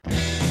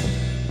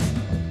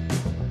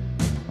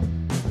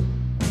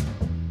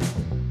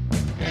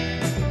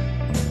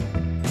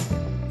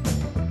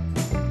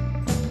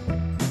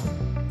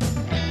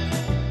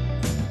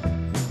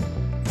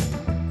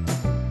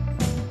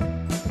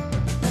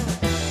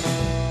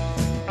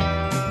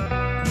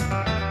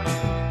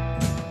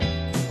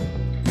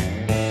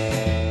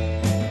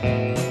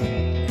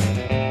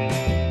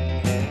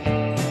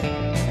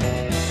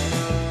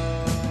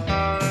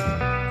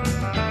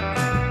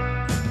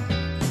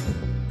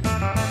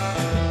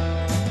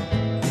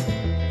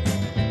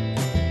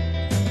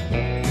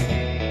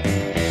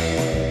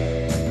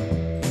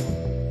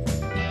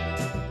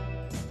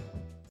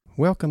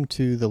Welcome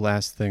to The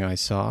Last Thing I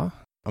Saw.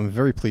 I'm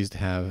very pleased to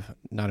have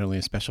not only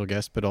a special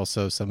guest, but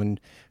also someone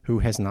who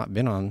has not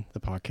been on the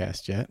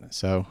podcast yet.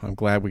 So I'm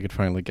glad we could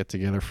finally get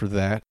together for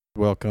that.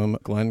 Welcome,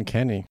 Glenn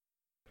Kenny.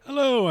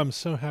 Hello, I'm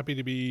so happy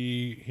to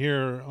be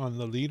here on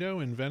the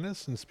Lido in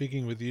Venice and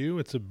speaking with you.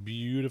 It's a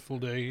beautiful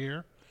day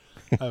here.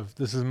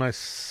 This is my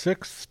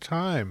sixth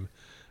time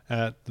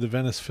at the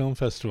Venice Film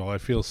Festival. I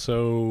feel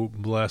so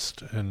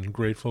blessed and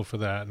grateful for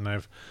that, and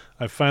I've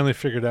finally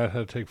figured out how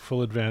to take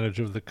full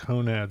advantage of the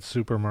Conad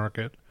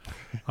supermarket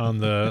on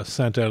the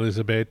Santa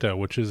Elisabetta,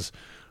 which is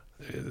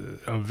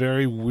a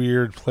very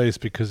weird place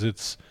because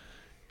it's,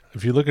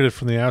 if you look at it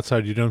from the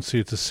outside, you don't see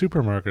it's a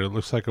supermarket. It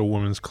looks like a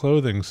women's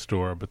clothing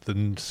store, but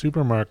the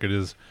supermarket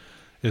is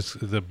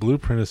the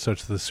blueprint is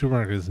such that the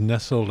supermarket is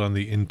nestled on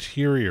the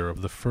interior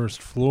of the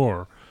first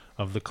floor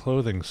of the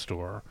clothing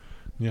store.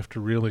 You have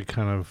to really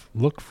kind of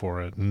look for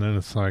it, and then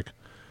it's like,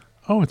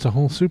 oh, it's a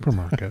whole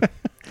supermarket.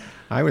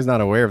 I was not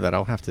aware of that.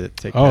 I'll have to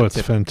take Oh, that it's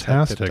tip,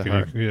 fantastic. That tip to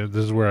heart. Yeah,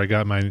 this is where I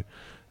got my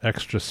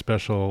extra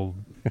special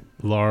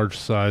large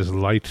size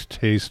light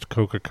taste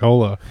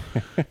Coca-Cola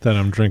that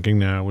I'm drinking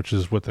now, which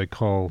is what they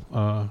call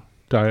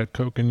Diet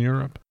Coke in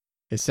Europe.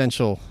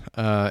 Essential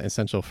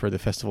for the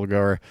festival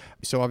goer.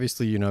 So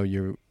obviously,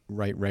 you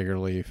write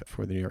regularly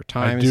for the New York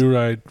Times. I do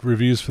write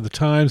reviews for the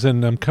Times,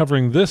 and I'm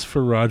covering this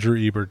for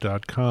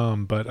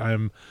RogerEbert.com, but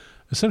I'm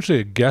essentially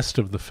a guest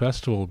of the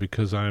festival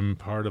because I'm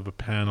part of a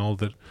panel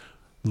that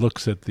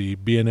looks at the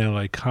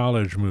Biennale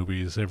College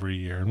movies every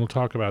year, and we'll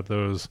talk about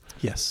those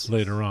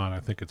later on. I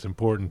think it's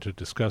important to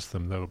discuss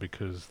them, though,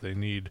 because they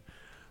need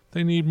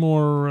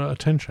more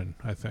attention,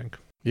 I think.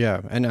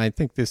 Yeah, and I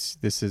think this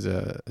is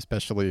a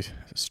especially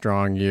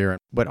strong year.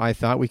 But I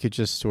thought we could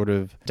just sort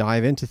of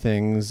dive into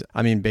things.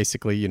 I mean,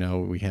 basically,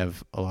 we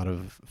have a lot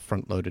of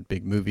front-loaded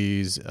big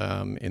movies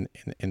in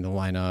the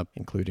lineup,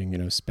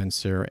 including,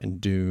 Spencer and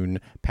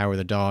Dune. Power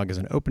the Dog is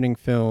an opening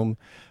film.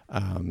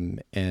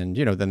 And,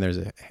 then there's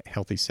a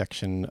healthy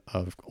section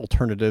of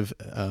alternative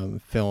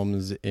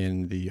films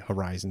in the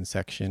Horizon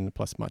section,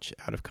 plus much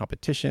out of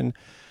competition.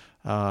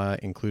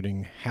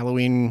 Including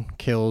Halloween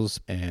Kills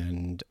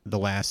and The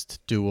Last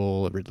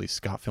Duel, a Ridley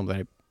Scott film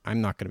that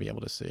I'm not going to be able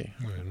to see.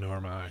 Nor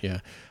am I. Yeah.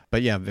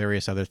 But yeah,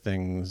 various other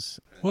things.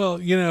 Well,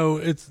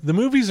 it's the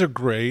movies are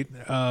great,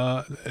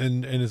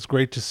 and it's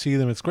great to see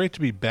them. It's great to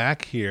be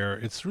back here.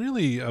 It's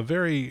really a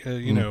very,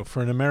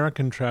 for an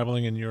American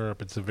traveling in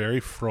Europe, it's a very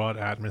fraught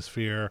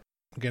atmosphere.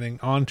 Getting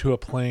onto a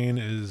plane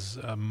is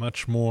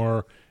much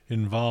more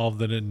involved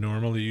than it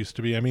normally used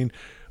to be. I mean,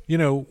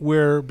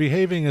 we're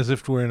behaving as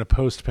if we're in a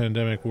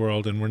post-pandemic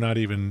world, and we're not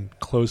even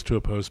close to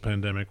a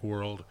post-pandemic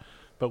world.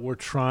 But we're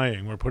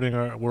trying.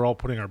 We're all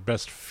putting our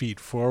best feet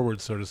forward,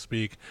 so to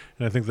speak.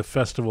 And I think the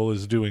festival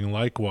is doing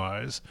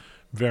likewise,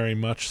 very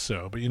much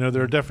so. But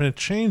there are definite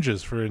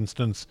changes. For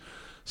instance,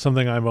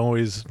 something I've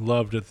always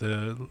loved at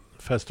the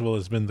festival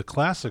has been the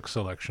classic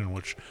selection,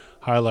 which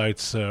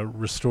highlights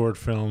restored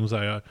films.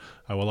 I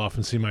will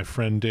often see my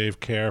friend Dave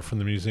Kerr from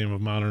the Museum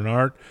of Modern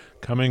Art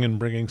coming and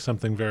bringing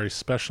something very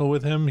special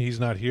with him. He's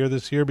not here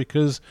this year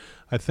because,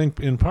 I think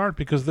in part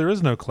because there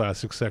is no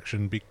classic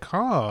section,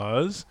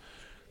 because,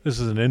 this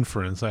is an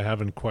inference, I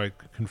haven't quite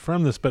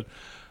confirmed this, but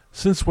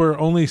since we're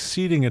only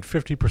seating at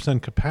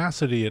 50%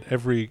 capacity at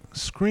every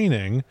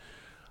screening,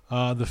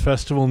 the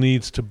festival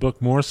needs to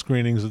book more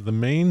screenings of the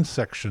main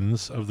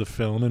sections of the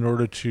film in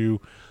order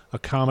to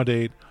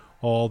accommodate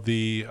all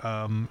the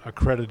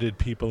accredited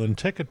people and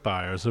ticket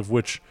buyers, of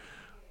which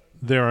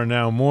there are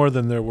now more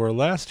than there were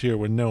last year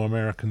when no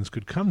Americans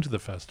could come to the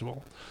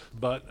festival.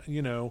 But,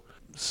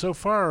 so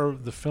far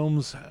the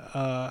films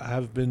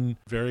have been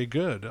very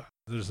good.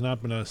 There's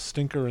not been a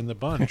stinker in the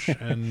bunch.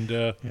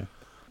 And,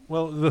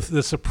 well,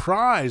 the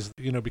surprise,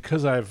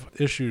 because I've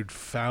issued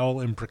foul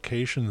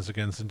imprecations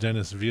against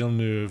Denis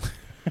Villeneuve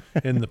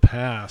in the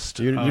past.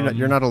 You're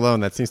not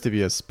alone. That seems to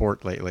be a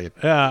sport lately.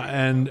 Yeah,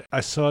 and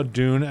I saw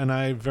Dune, and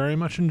I very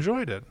much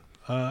enjoyed it.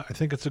 I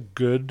think it's a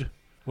good...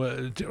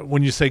 Well,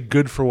 when you say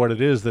good for what it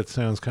is, that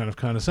sounds kind of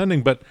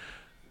condescending, but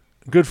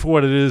good for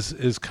what it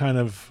is kind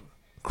of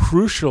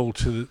crucial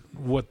to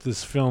what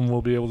this film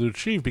will be able to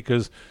achieve,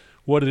 because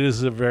what it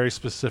is a very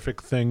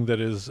specific thing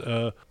that is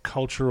a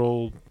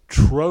cultural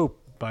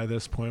trope by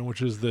this point,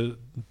 which is the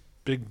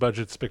big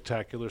budget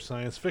spectacular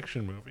science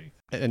fiction movie.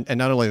 And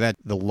not only that,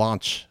 the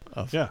launch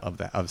of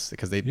that,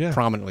 because they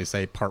prominently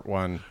say part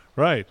one.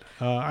 Right.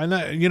 And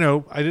I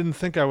didn't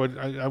think I would.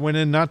 I went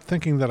in not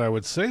thinking that I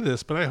would say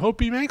this, but I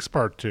hope he makes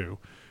part two,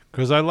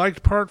 because I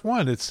liked part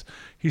one.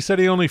 He said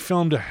he only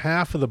filmed a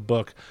half of the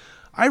book.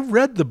 I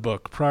read the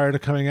book prior to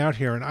coming out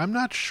here, and I'm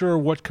not sure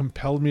what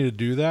compelled me to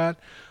do that.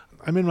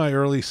 I'm in my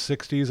early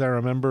 60s. I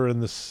remember in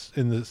the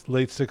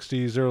late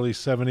 60s, early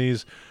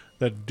 70s,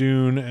 that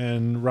Dune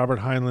and Robert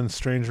Heinlein's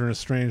Stranger in a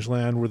Strange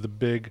Land were the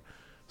big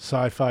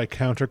sci-fi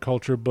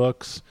counterculture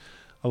books.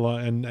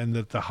 And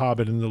that The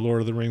Hobbit and The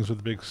Lord of the Rings were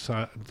the big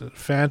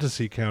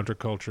fantasy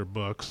counterculture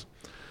books.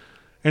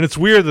 And it's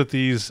weird that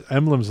these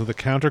emblems of the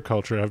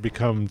counterculture have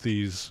become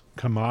these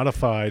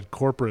commodified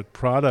corporate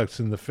products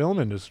in the film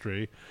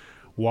industry,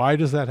 Why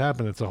does that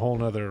happen? It's a whole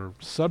nother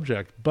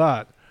subject.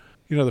 But,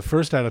 the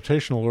first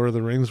adaptation of Lord of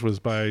the Rings was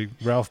by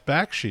Ralph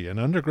Bakshi, an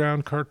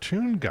underground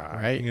cartoon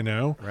guy,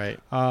 Right.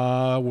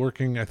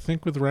 working, I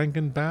think, with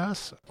Rankin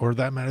Bass, or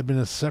that might have been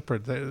a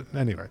separate,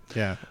 anyway.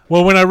 Yeah.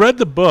 Well, when I read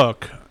the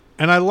book,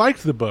 and I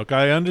liked the book,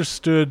 I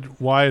understood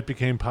why it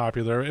became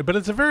popular, but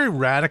it's a very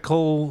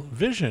radical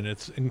vision.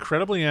 It's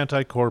incredibly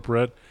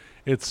anti-corporate.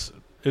 It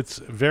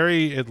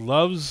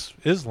loves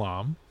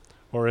Islam,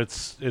 or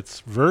its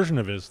version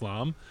of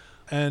Islam,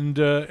 and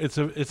it's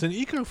an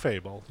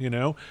eco-fable,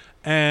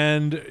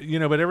 and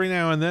but every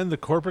now and then the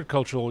corporate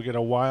culture will get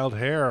a wild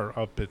hair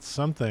up at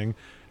something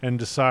and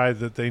decide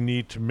that they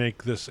need to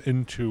make this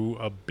into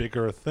a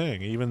bigger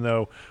thing, even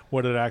though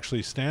what it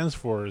actually stands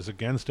for is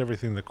against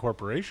everything the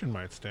corporation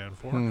might stand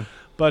for.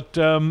 But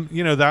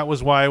that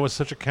was why it was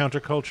such a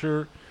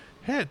counterculture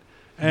hit,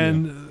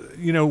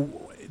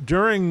 and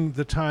during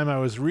the time I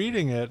was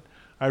reading it,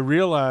 I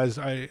realized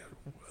a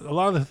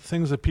lot of the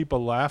things that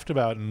people laughed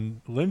about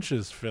in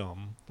Lynch's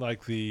film,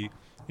 like the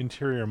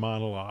interior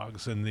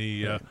monologues and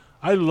the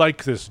I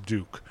like this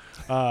Duke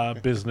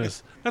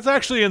business, that's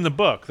actually in the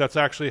book. That's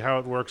actually how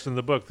it works in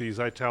the book, these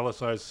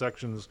italicized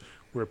sections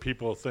where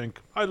people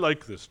think, I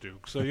like this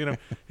Duke. So,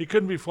 he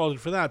couldn't be faulted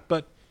for that.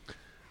 But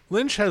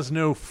Lynch has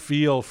no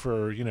feel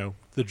for,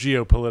 the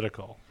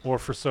geopolitical or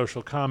for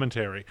social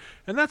commentary.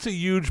 And that's a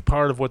huge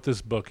part of what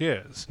this book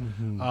is.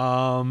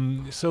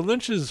 So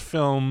Lynch's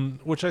film,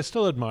 which I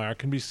still admire,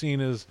 can be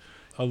seen as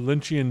a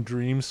Lynchian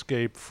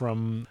dreamscape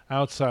from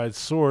outside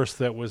source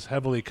that was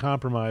heavily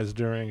compromised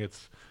during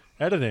its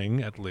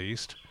editing, at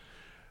least.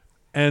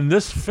 And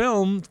this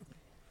film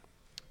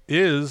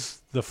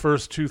is the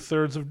first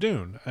 2/3 of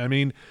Dune. I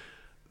mean,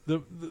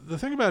 the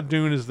thing about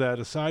Dune is that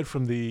aside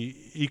from the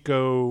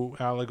eco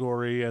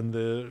allegory and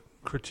the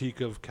critique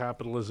of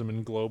capitalism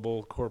and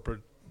global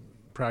corporate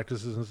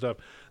practices and stuff,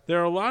 there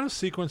are a lot of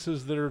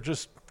sequences that are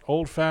just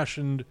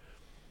old-fashioned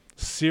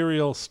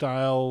serial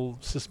style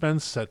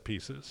suspense set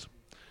pieces.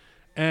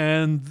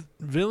 And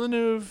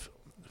Villeneuve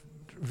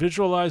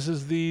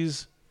visualizes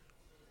these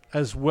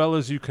as well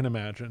as you can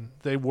imagine.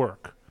 They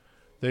work.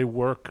 They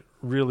work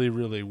really,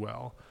 really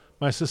well.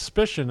 My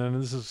suspicion,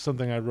 and this is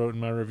something I wrote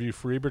in my review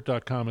for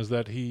Ebert.com, is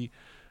that he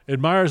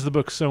admires the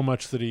book so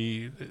much that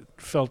he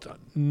felt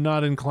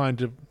not inclined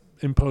to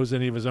impose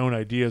any of his own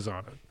ideas on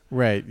it.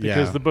 Right,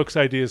 because the book's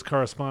ideas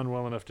correspond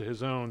well enough to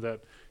his own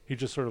that he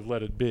just sort of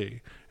let it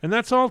be. And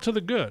that's all to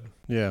the good.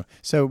 Yeah.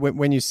 So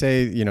when you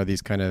say,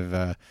 these kind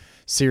of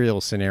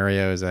serial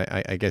scenarios,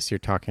 I guess you're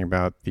talking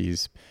about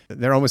these,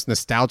 they're almost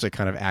nostalgic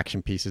kind of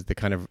action pieces,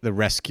 the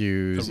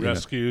rescues.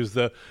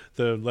 The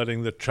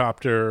letting the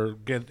chopper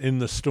get in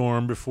the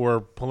storm before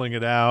pulling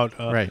it out.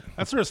 Right.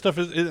 That sort of stuff,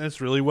 it's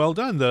really well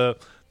done. The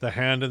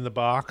hand in the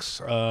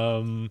box,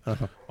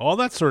 all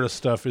that sort of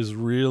stuff is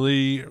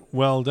really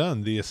well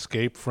done. The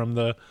escape from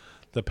the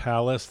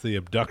palace, the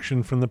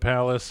abduction from the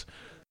palace.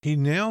 He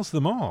nails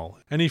them all.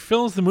 And he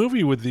fills the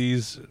movie with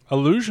these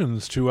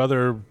allusions to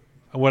other,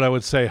 what I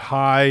would say,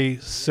 high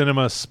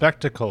cinema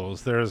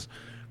spectacles. There's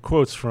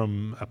quotes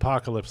from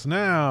Apocalypse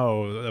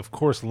Now. Of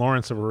course,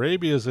 Lawrence of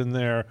Arabia's in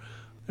there.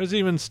 There's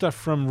even stuff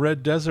from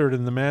Red Desert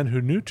and The Man Who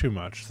Knew Too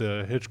Much,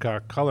 the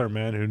Hitchcock color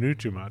Man Who Knew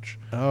Too Much.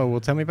 Oh, well,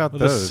 tell me about those.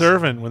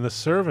 When the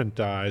servant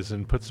dies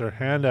and puts her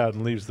hand out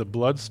and leaves the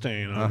blood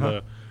stain on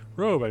the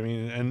robe. I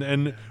mean,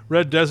 and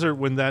Red Desert,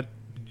 when that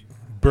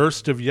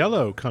burst of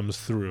yellow comes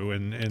through,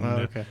 and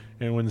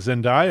when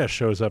Zendaya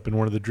shows up in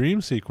one of the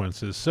dream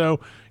sequences. So,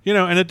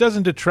 and it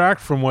doesn't detract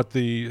from what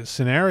the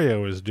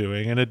scenario is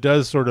doing, and it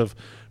does sort of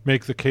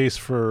make the case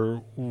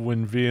for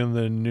when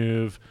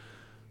Villeneuve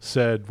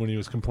said, when he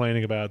was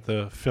complaining about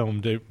the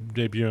film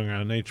debuting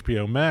on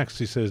HBO Max,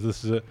 he says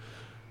this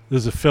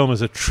is a film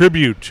as a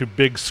tribute to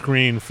big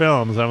screen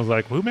films. I was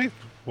like,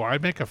 why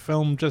make a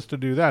film just to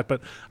do that? But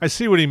I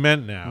see what he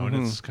meant now, and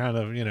it's kind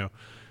of,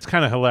 it's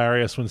kind of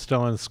hilarious when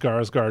Stellan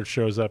Skarsgård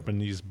shows up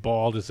and he's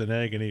bald as an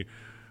egg and he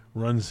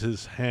runs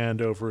his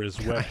hand over his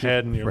wet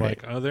head, and you're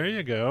like, oh, there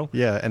you go.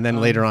 Yeah, and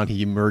then later on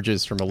he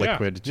emerges from a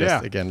liquid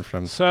again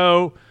from...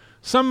 So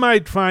some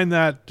might find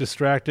that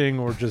distracting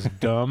or just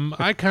dumb.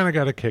 I kind of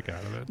got a kick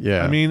out of it.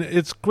 Yeah. I mean,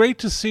 it's great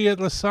to see at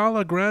La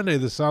Sala Grande.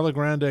 The Sala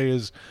Grande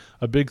is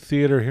a big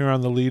theater here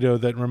on the Lido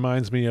that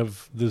reminds me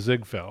of the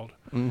Ziegfeld,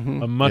 a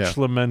much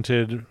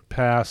lamented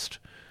past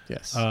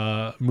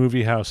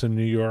movie house in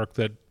New York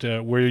that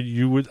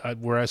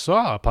where I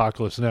saw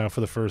Apocalypse Now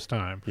for the first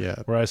time. Yeah.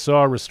 Where I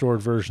saw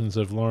restored versions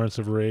of Lawrence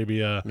of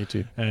Arabia. Me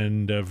too.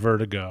 And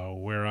Vertigo,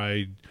 where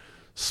I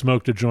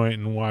smoked a joint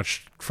and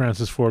watched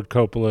Francis Ford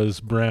Coppola's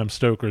Bram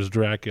Stoker's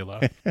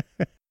Dracula.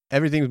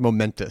 Everything's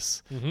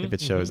momentous if it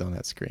shows on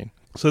that screen.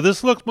 So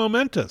this looked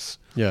momentous.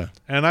 Yeah.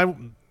 And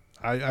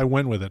I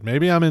went with it.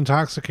 Maybe I'm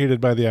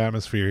intoxicated by the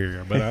atmosphere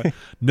here, but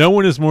no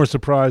one is more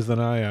surprised than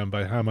I am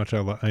by how much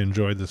I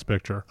enjoyed this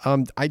picture.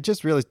 I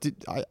just realized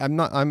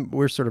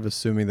we're sort of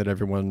assuming that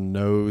everyone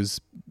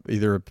knows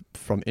either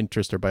from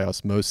interest or by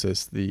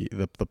osmosis the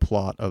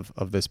plot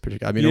of this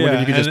particular. I mean, yeah, if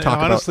you could just talk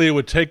honestly, it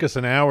would take us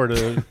an hour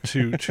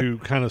to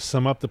kind of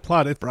sum up the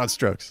plot. Broad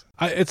strokes.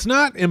 It's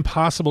not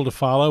impossible to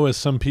follow, as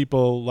some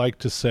people like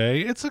to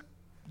say.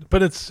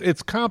 But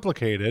it's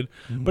complicated.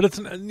 Mm-hmm. But it's,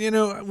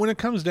 when it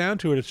comes down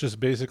to it, it's just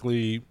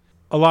basically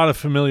a lot of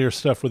familiar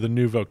stuff with a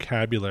new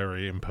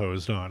vocabulary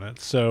imposed on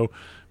it. So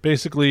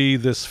basically,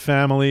 this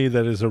family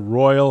that is a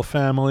royal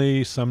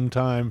family,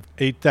 sometime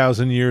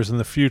 8,000 years in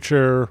the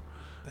future,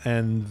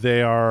 and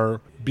they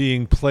are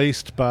being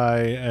placed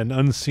by an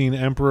unseen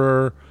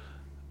emperor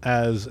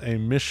as a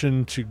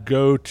mission to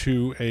go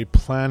to a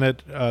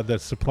planet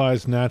that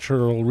supplies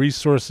natural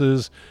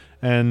resources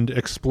and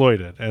exploit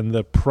it. And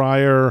the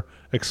prior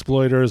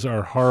exploiters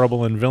are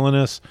horrible and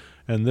villainous,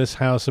 and this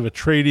house of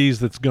Atreides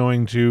that's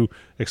going to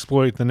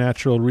exploit the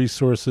natural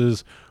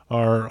resources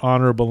are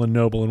honorable and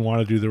noble and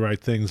want to do the right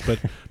things. But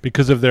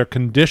because of their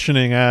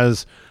conditioning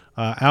as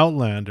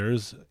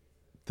outlanders,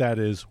 that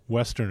is,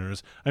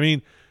 Westerners. I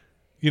mean,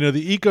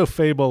 the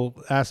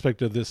eco-fable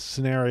aspect of this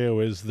scenario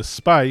is the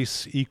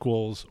spice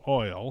equals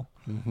oil,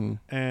 mm-hmm.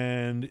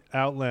 and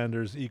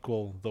outlanders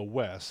equal the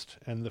West,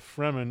 and the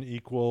Fremen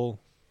equal,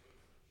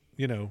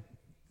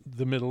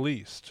 the Middle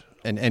East.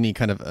 And any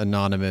kind of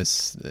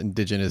anonymous,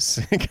 indigenous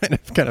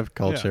kind of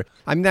culture. Yeah.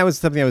 I mean, that was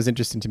something that was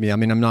interesting to me. I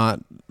mean, I'm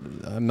not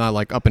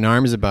like up in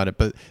arms about it,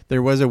 but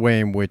there was a way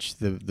in which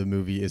the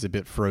movie is a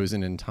bit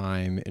frozen in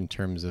time in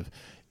terms of,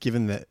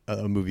 given that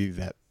a movie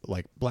that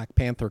like Black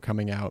Panther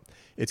coming out,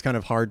 it's kind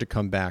of hard to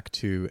come back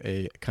to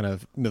a kind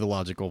of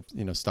mythological,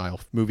 style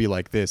movie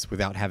like this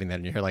without having that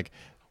in your hair. Like,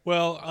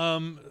 well,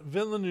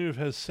 Villeneuve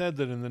has said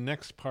that in the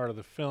next part of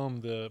the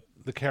film, the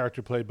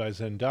character played by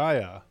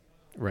Zendaya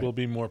will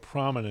be more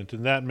prominent,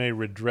 and that may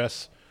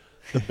redress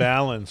the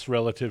balance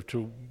relative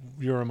to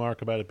your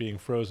remark about it being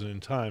frozen in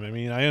time. I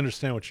mean, I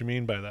understand what you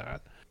mean by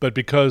that, but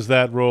because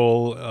that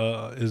role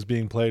is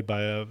being played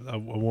by a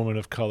woman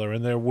of color,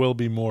 and there will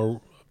be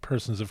more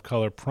persons of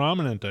color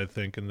prominent, I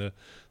think, in the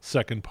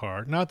second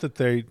part. Not that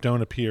they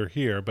don't appear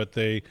here, but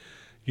they,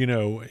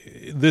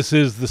 this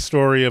is the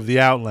story of the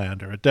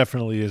Outlander. It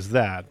definitely is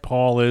that.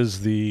 Paul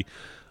is the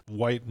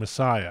white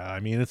messiah.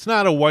 I mean, it's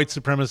not a white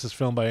supremacist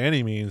film by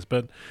any means,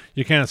 but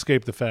you can't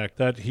escape the fact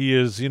that he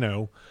is,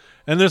 and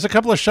there's a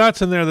couple of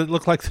shots in there that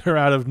look like they're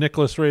out of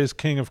Nicholas Ray's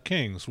King of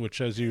Kings, which,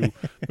 as you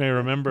may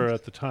remember,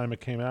 at the time it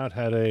came out,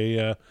 had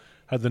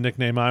the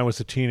nickname "I Was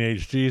a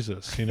Teenage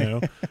Jesus."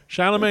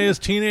 Chalamet is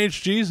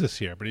teenage Jesus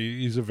here, but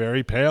he's a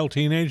very pale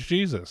teenage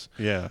Jesus.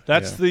 Yeah,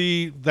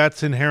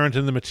 that's inherent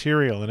in the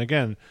material, and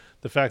again,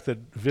 the fact that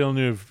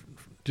Villeneuve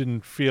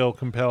didn't feel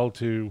compelled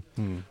to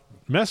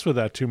mess with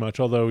that too much,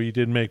 although he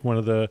did make one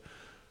of the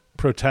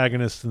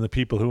protagonists and the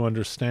people who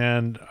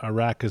understand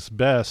Arrakis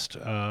best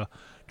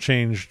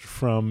changed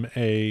from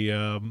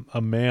a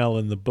male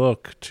in the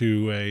book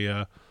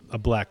to a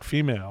black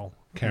female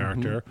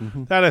character. Mm-hmm,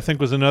 mm-hmm. That, I think,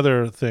 was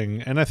another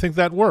thing, and I think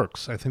that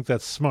works. I think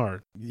that's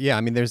smart. Yeah,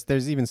 I mean,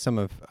 there's even some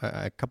of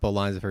a couple of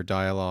lines of her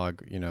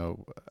dialogue,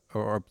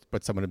 or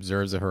what someone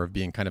observes of her of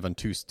being kind of on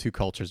two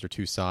cultures or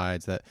two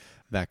sides,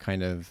 that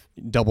kind of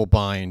double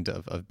bind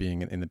of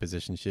being in the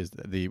position she is.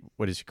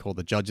 What is she called?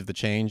 The judge of the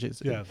change?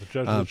 The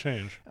judge of the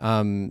change.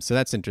 So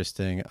that's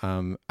interesting.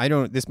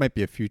 This might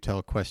be a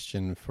futile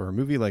question for a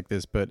movie like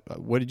this, but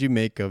what did you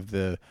make of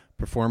the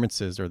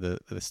performances or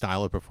the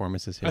style of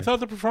performances here? I thought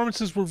the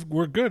performances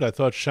were good. I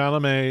thought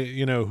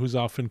Chalamet, who's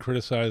often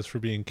criticized for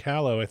being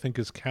callow, I think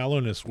his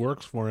callowness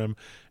works for him,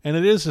 and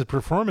it is a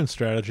performance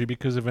strategy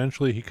because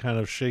eventually he kind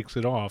of shakes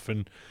it off.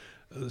 And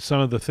some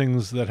of the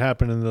things that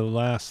happen in the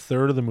last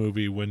third of the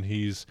movie, when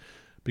he's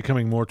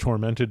becoming more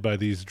tormented by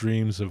these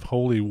dreams of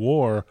holy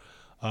war,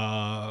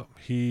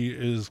 he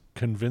is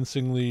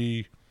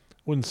convincingly,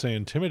 wouldn't say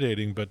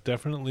intimidating, but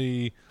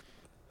definitely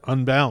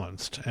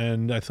unbalanced.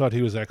 And I thought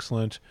he was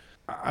excellent.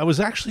 I was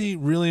actually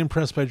really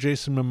impressed by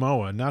Jason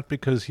Momoa, not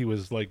because he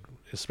was like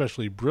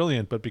especially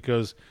brilliant, but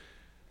because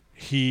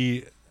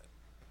he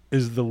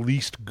is the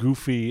least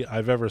goofy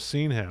I've ever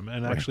seen him,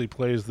 and actually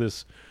plays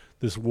this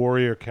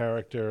warrior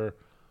character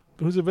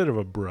who's a bit of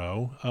a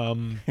bro,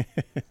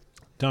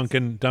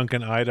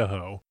 Duncan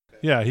Idaho.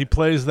 Yeah, he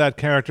plays that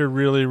character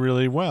really,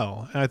 really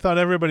well. And I thought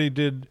everybody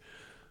did,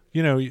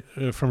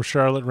 from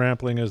Charlotte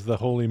Rampling as the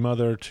Holy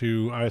Mother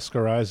to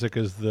Oscar Isaac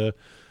as the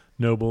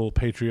noble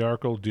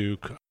patriarchal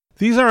Duke.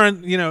 These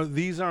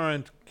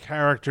aren't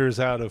characters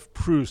out of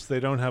Proust.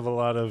 They don't have a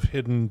lot of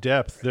hidden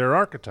depth. They're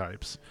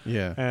archetypes.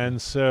 Yeah. And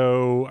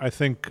so I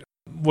think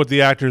what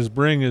the actors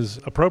bring is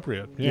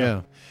appropriate.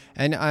 Yeah.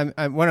 And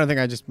one other thing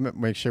I just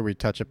make sure we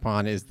touch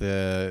upon is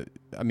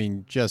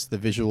just the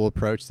visual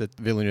approach that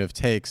Villeneuve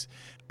takes.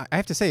 I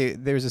have to say,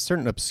 there's a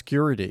certain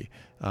obscurity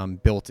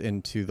built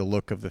into the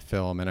look of the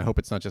film, and I hope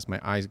it's not just my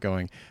eyes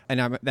going.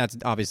 And that's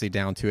obviously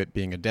down to it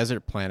being a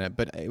desert planet,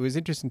 but it was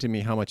interesting to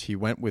me how much he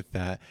went with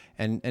that,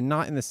 and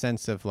not in the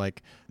sense of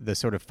like the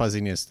sort of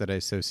fuzziness that I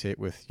associate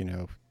with,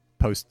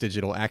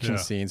 post-digital action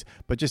scenes,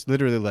 but just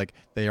literally like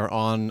they are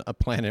on a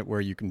planet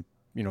where you can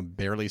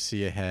barely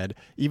see ahead.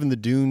 Even the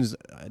dunes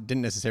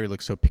didn't necessarily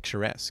look so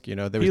picturesque. He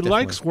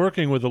likes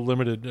working with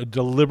a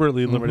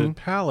deliberately limited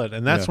palette,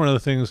 and that's one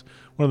of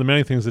the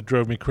many things that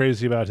drove me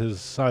crazy about his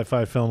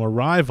sci-fi film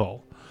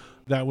Arrival.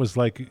 That was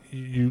like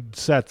you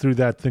sat through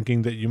that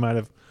thinking that you might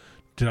have,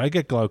 did I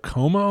get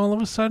glaucoma all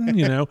of a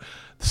sudden?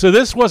 So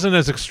this wasn't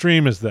as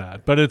extreme as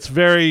that, but it's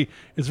very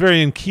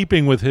in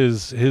keeping with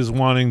his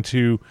wanting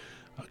to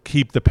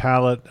keep the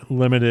palette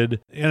limited,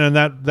 and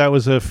that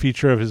was a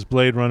feature of his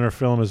Blade Runner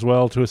film as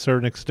well to a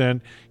certain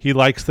extent. He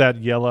likes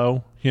that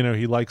yellow, he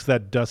likes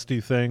that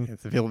dusty thing.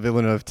 It's the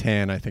Villeneuve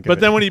tan, I think.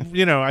 But then when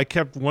he, I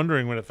kept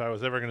wondering if I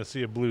was ever going to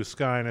see a blue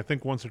sky, and I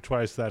think once or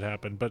twice that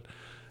happened. But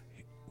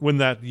when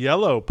that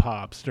yellow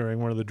pops during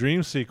one of the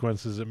dream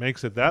sequences, it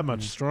makes it that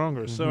much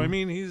stronger. So I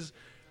mean,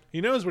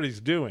 he knows what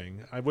he's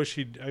doing. I wish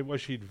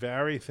he'd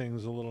vary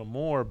things a little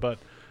more, but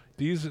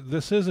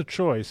this is a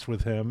choice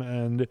with him,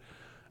 and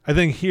I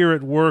think here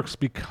it works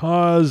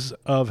because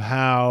of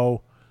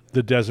how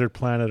the desert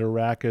planet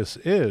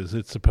Arrakis is.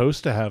 It's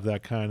supposed to have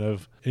that kind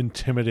of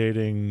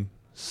intimidating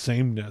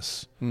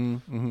sameness.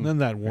 Mm-hmm. And then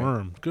that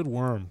worm, good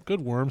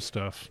worm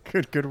stuff.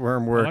 Good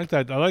worm work. I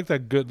like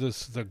that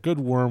the good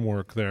worm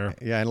work there.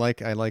 Yeah, I like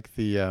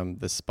the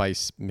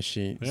spice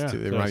machines. Yeah,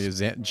 they remind you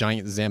of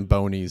giant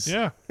zambonis.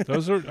 Yeah,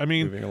 those are. I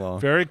mean,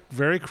 very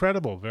very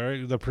credible.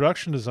 The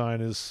production design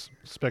is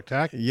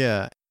spectacular.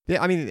 Yeah.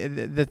 I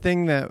mean, the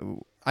thing that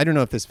I don't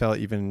know if this felt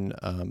even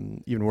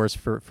worse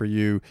for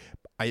you.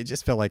 I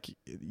just felt like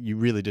you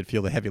really did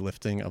feel the heavy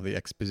lifting of the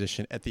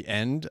exposition at the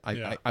end.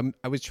 I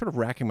was sort of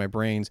racking my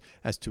brains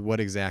as to what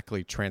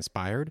exactly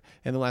transpired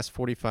in the last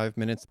 45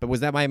 minutes. But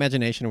was that my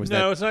imagination, or was that?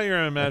 No, it's not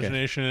your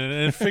imagination, okay.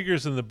 And it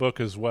figures in the book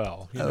as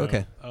well.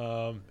 Okay.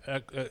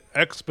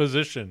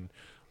 Exposition,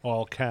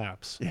 all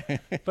caps.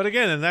 But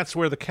again, and that's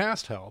where the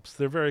cast helps.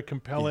 They're very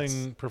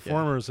compelling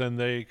performers, and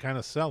they kind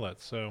of sell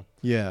it. So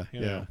yeah.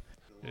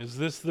 Is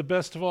this the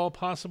best of all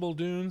possible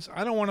Dunes?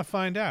 I don't want to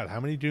find out. How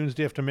many Dunes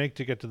do you have to make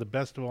to get to the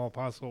best of all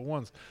possible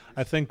ones?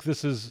 I think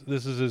this is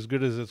as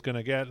good as it's going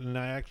to get, and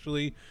I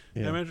actually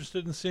am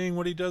interested in seeing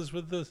what he does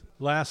with the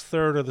last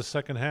third or the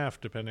second half,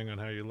 depending on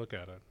how you look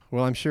at it.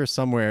 Well, I'm sure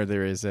somewhere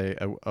there is a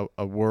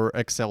Word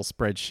Excel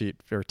spreadsheet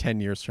for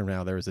 10 years from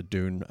now. There is a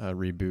Dune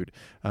reboot,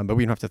 but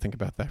we don't have to think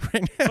about that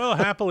right now. Well,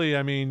 happily,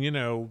 I mean,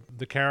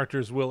 the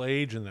characters will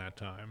age in that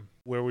time.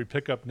 Where we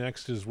pick up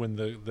next is when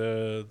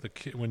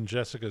when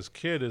Jessica's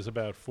kid is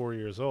about 4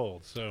 years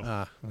old,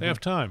 so they have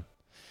time.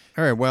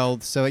 All right,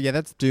 well, so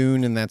that's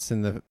Dune, and that's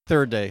in the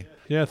third day.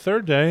 Yeah,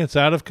 third day. It's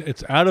out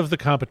of the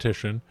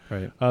competition.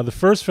 Right. The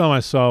first film I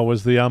saw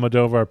was the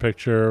Almodovar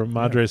picture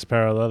Madres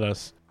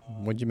Paralelas.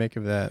 What'd you make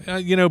of that?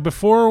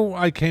 Before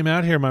I came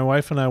out here, my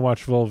wife and I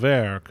watched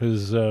Voltaire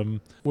because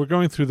we're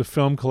going through the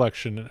film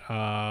collection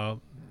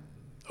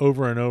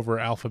over and over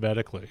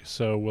alphabetically.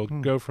 So we'll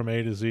go from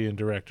A to Z in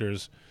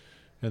directors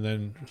and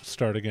then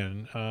start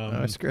again.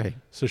 That's great.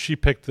 So she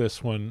picked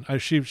this one.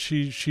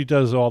 She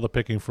does all the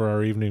picking for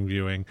our evening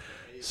viewing.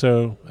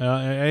 So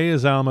A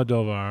is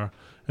Almodovar,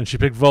 and she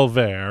picked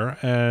Voltaire,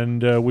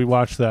 and we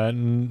watched that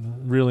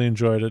and really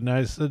enjoyed it. And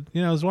I said,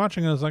 I was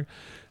watching, and I was like,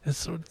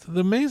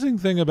 the amazing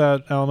thing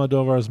about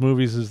Almodovar's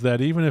movies is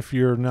that even if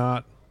you're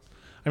not,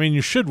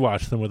 you should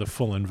watch them with a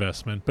full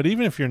investment, but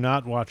even if you're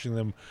not watching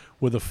them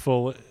with a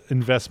full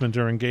investment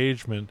or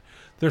engagement,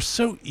 they're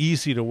so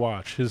easy to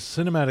watch. His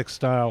cinematic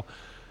style,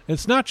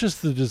 it's not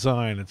just the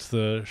design, it's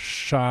the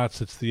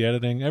shots, it's the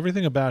editing.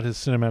 Everything about his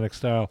cinematic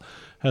style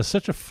has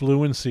such a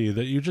fluency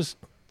that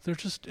they're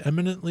just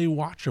eminently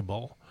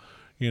watchable,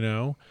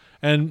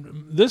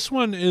 And this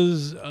one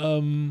is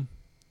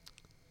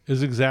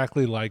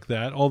exactly like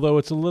that, although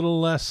it's a little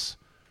less,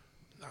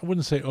 I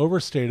wouldn't say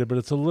overstated, but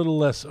it's a little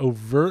less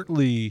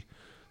overtly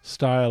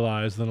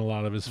stylized than a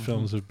lot of his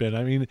films have been.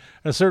 At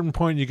a certain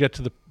point you get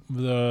to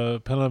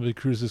the Penelope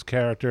Cruz's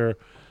character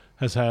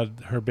has had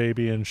her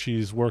baby and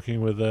she's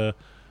working with a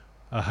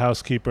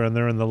housekeeper, and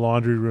they're in the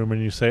laundry room,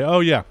 and you say,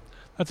 oh yeah,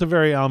 that's a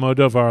very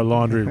Almodovar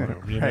laundry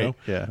room, Right,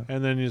 yeah.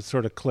 And then it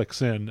sort of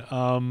clicks in.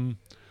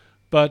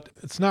 But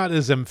it's not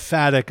as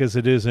emphatic as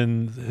it is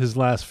in his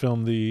last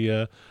film,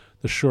 the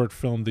short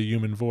film The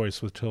Human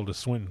Voice with Tilda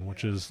Swinton,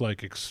 which is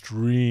like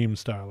extreme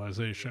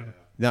stylization.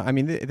 No,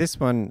 this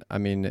one,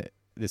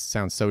 this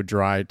sounds so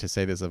dry to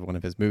say this of one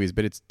of his movies,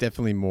 but it's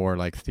definitely more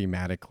like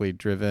thematically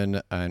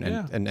driven,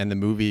 and the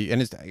movie,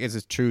 and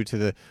it's true to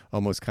the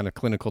almost kind of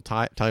clinical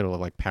title of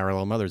like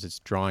Parallel Mothers. It's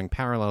drawing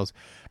parallels,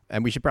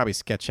 and we should probably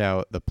sketch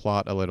out the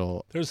plot a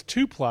little. There's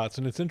two plots,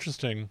 and it's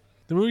interesting.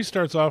 The movie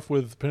starts off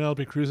with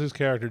Penelope Cruz's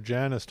character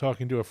Janice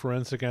talking to a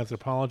forensic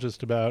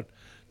anthropologist about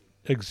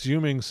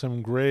exhuming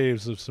some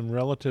graves of some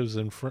relatives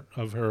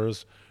of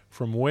hers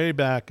from way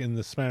back in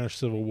the Spanish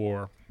Civil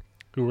War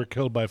who were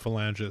killed by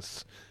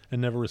phalangists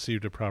and never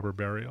received a proper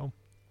burial.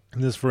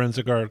 And this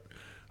forensic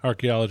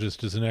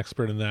archaeologist is an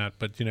expert in that,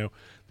 but,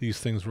 these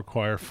things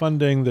require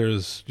funding.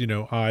 There's,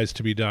 I's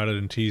to be dotted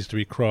and T's to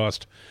be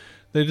crossed.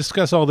 They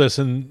discuss all this,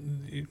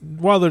 and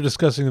while they're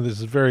discussing this,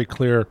 it's very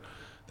clear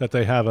that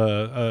they have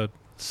a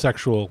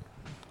sexual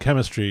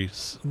chemistry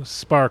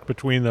spark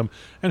between them,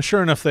 and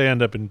sure enough, they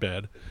end up in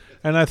bed.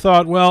 And I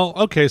thought, well,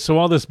 okay, so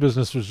all this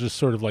business was just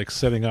sort of like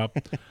setting up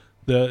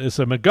it's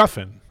a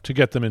MacGuffin to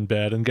get them in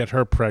bed and get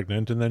her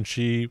pregnant, and then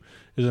she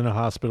is in a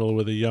hospital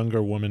with a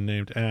younger woman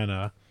named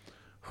Anna,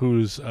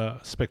 who's a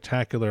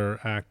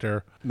spectacular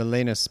actor.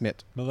 Milena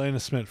Smith,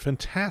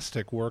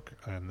 fantastic work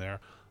in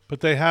there. But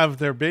they have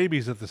their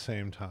babies at the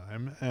same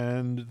time,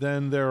 and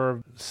then there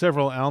are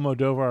several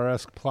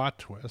Almodovar-esque plot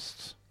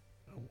twists.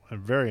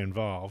 I'm very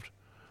involved.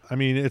 I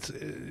mean, it's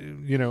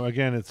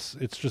again,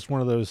 it's just one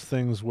of those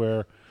things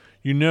where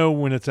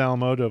when it's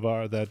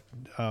Almodovar that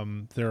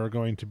there are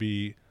going to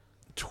be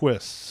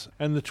twists,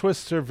 and the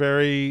twists are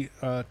very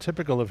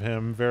typical of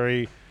him,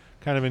 very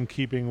kind of in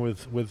keeping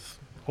with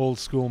old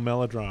school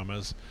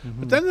melodramas.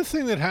 But then the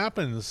thing that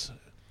happens,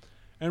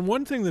 and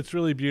one thing that's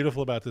really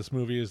beautiful about this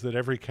movie is that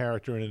every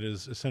character in it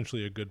is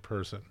essentially a good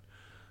person.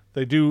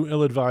 They do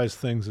ill-advised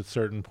things at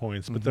certain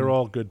points, but they're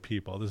all good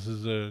people. This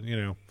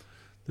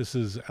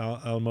is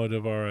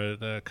Almodovar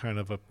at a kind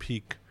of a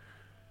peak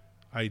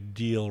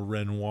ideal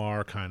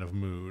Renoir kind of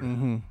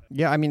mood.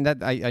 Yeah, I mean, that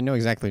I know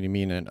exactly what you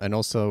mean, and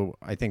also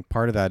I think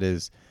part of that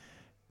is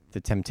the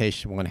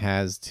temptation one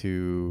has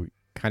to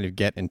kind of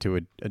get into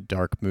a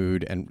dark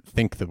mood and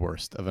think the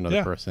worst of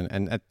another person,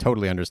 and that's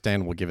totally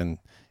understandable given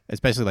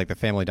especially like the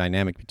family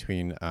dynamic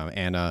between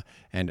Anna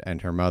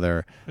and her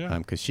mother,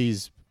 because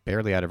she's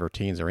barely out of her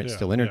teens or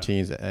still in her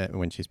teens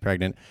when she's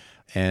pregnant,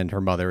 and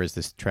her mother is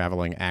this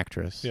traveling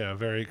actress. Yeah,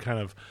 very kind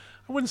of,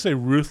 I wouldn't say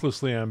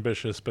ruthlessly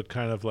ambitious, but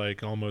kind of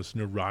like almost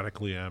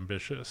neurotically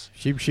ambitious.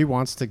 She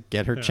wants to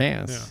get her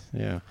chance.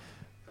 Yeah.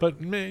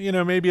 But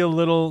maybe a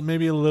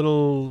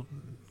little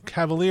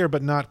cavalier,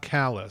 but not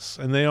callous.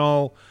 And they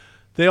all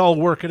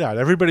work it out.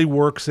 Everybody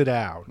works it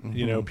out.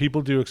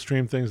 People do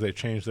extreme things. They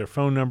change their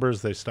phone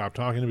numbers. They stop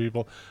talking to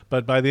people.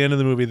 But by the end of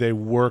the movie, they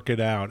work it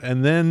out.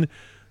 And then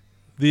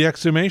the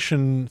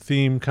exhumation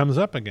theme comes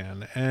up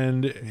again,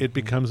 and it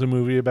becomes a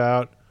movie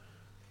about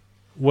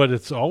what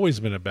it's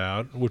always been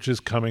about, which is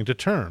coming to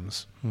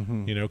terms.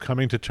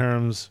 Coming to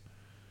terms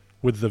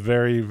with the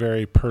very,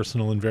 very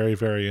personal and very,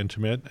 very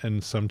intimate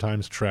and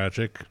sometimes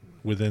tragic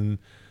within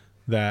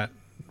that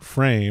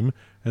frame,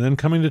 and then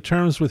coming to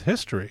terms with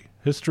history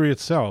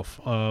itself,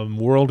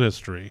 world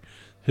history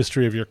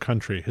of your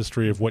country,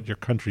 history of what your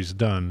country's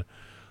done,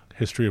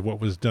 history of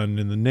what was done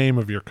in the name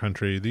of your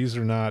country. These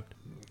are not,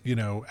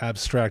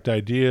 abstract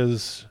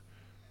ideas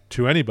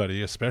to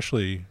anybody,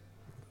 especially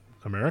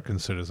American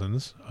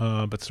citizens,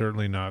 but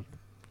certainly not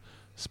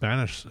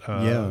Spanish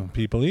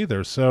people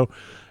either. So,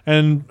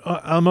 and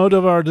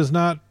Almodovar does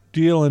not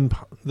deal in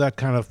that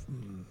kind of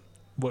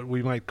what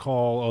we might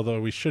call, although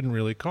we shouldn't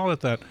really call it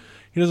that,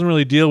 he doesn't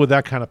really deal with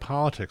that kind of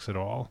politics at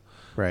all.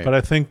 Right. But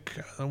I think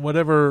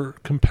whatever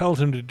compelled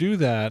him to do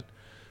that,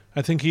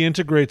 I think he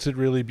integrates it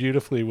really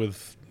beautifully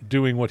with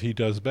doing what he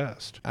does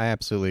best. I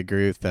absolutely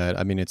agree with that.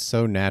 I mean, it's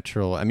so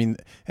natural. I mean,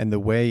 and the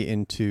way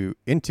into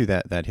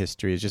that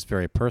history is just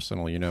very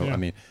personal. I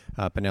mean,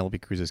 Penelope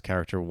Cruz's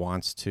character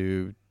wants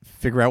to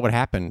figure out what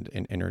happened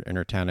in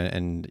her town,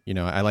 and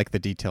I like the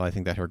detail. I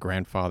think that her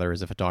grandfather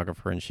is a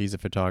photographer and she's a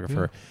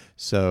photographer,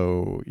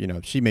 so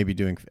she may be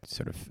doing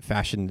sort of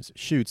fashion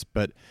shoots,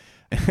 but.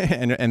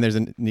 and there's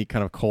a neat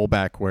kind of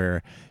callback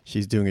where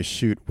she's doing a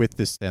shoot with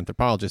this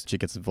anthropologist she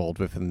gets involved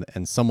with,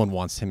 and someone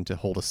wants him to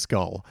hold a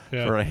skull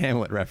for a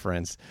Hamlet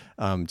reference,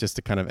 just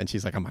to kind of, and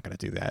she's like, I'm not going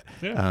to do that.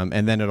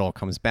 And then it all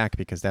comes back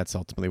because that's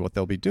ultimately what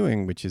they'll be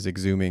doing, which is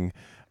exhuming.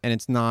 And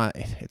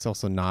it's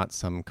also not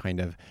some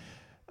kind of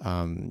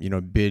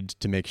bid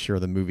to make sure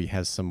the movie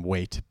has some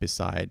weight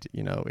beside,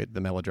 the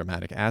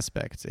melodramatic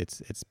aspects.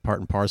 It's part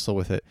and parcel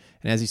with it.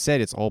 And as you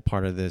said, it's all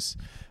part of this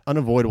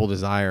unavoidable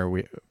desire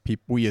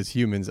we as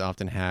humans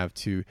often have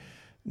to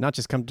not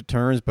just come to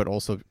terms, but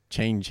also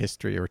change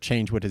history or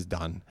change what is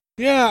done.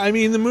 Yeah, I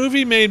mean, the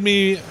movie made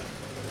me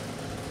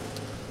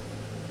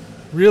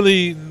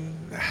really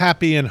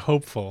happy and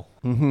hopeful.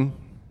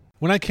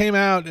 When I came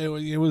out,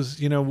 it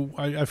was,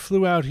 I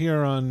flew out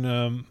here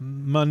on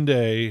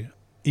Monday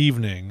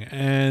evening,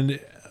 and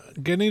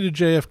getting to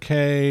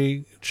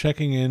JFK,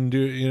 checking in,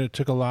 it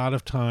took a lot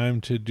of time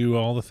to do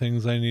all the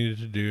things I needed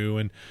to do,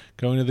 and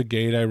going to the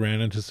gate, I ran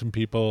into some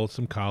people,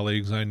 some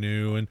colleagues I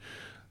knew, and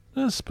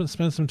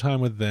spent some time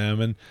with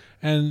them,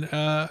 and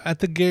at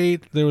the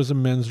gate there was a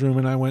men's room,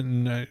 and I went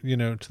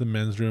and to the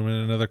men's room,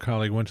 and another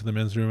colleague went to the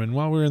men's room, and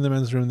while we were in the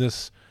men's room,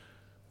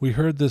 we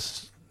heard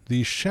these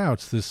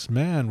shouts. This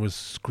man was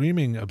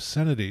screaming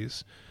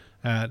obscenities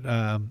at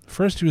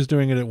first he was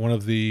doing it at one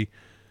of the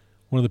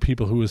one of the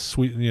people who was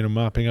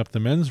mopping up the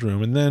men's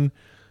room. And then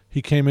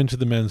he came into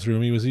the men's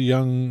room. He was a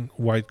young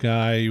white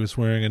guy. He was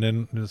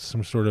wearing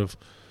some sort of,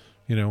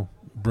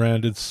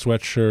 branded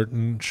sweatshirt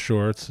and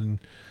shorts. And,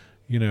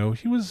 he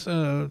was,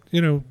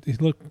 he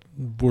looked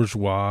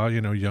bourgeois,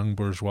 young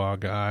bourgeois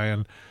guy.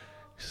 And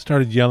he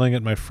started yelling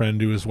at my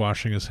friend who was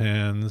washing his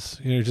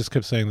hands. He just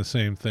kept saying the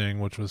same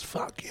thing, which was,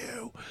 fuck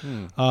you.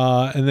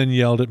 And then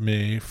yelled at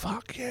me,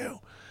 fuck you.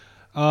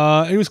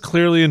 He was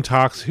clearly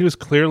intoxicated. He was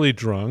clearly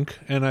drunk.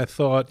 And I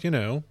thought,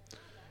 I'm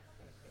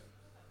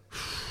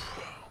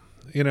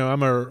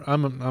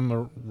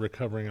a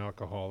recovering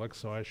alcoholic,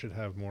 so I should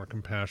have more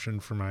compassion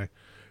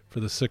for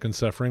the sick and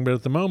suffering. But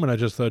at the moment, I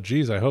just thought,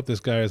 geez, I hope this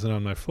guy isn't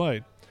on my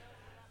flight.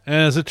 And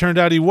as it turned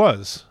out, he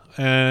was.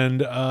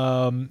 And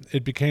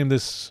it became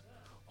this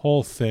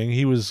whole thing.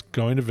 He was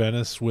going to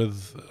Venice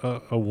with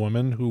a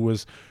woman who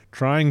was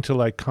trying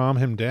to calm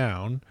him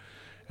down.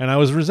 And I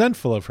was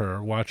resentful of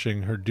her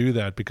watching her do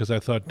that, because I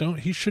thought,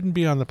 he shouldn't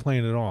be on the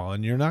plane at all.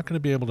 And you're not going to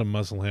be able to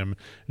muzzle him.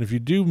 And if you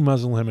do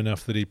muzzle him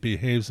enough that he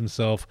behaves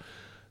himself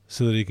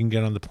so that he can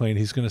get on the plane,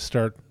 he's going to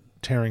start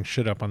tearing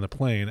shit up on the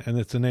plane. And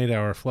it's an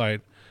 8-hour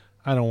flight.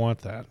 I don't want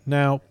that.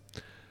 Now,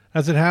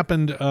 as it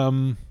happened,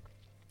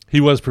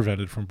 he was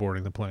prevented from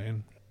boarding the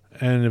plane.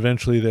 And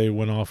eventually they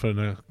went off in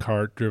a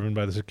cart driven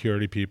by the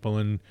security people.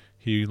 And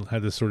he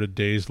had this sort of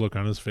dazed look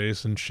on his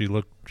face. And she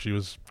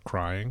was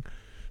crying.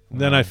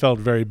 Then I felt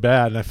very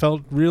bad, and I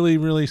felt really,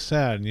 really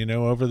sad.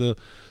 Over the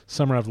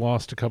summer I've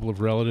lost a couple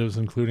of relatives,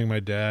 including my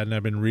dad, and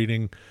I've been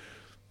reading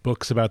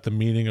books about the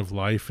meaning of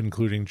life,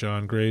 including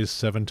John Gray's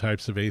 7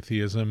 Types of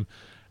Atheism,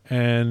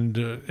 and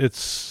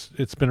it's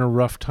been a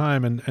rough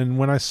time. And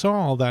when I saw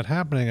all that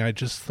happening, I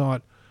just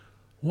thought,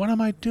 what am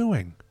I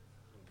doing?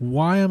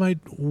 What am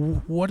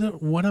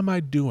I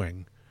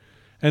doing?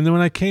 And then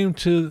when I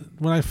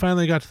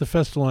finally got to the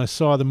festival and I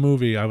saw the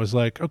movie, I was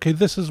like, okay,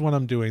 this is what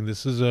I'm doing.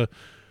 This is a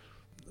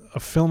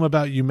film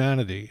about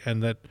humanity,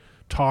 and that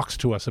talks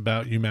to us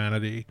about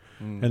humanity,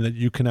 and that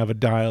you can have a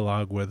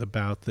dialogue with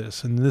about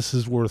this, and this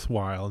is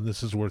worthwhile, and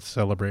this is worth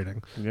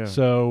celebrating. Yeah.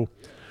 So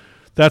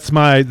that's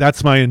my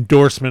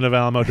endorsement of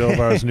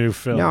Almodovar's new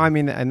film. No, I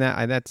mean, and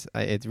that's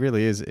it.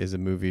 Really is a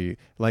movie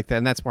like that,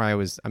 and that's why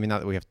not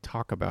that we have to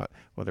talk about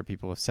what other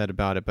people have said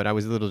about it, but I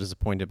was a little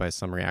disappointed by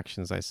some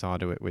reactions I saw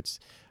to it, which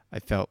I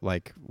felt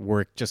like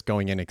we're just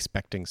going in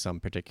expecting some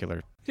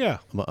particular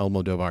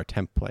Almodovar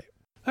template.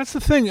 That's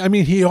the thing. I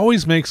mean, he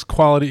always makes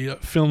quality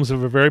films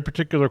of a very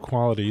particular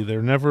quality.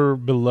 They're never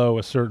below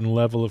a certain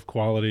level of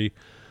quality,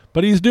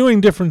 but he's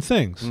doing different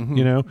things.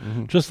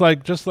 Just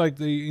like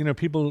the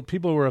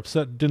people were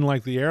upset, didn't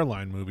like the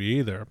airline movie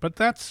either. But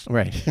that's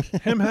right.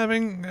 Him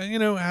having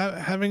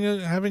having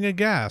a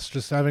gas,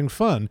 just having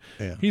fun.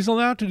 Yeah. He's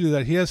allowed to do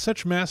that. He has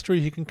such mastery.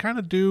 He can kind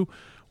of do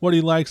what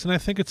he likes, and I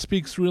think it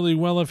speaks really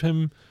well of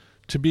him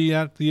to be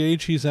at the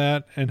age he's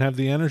at, and have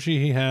the energy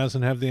he has,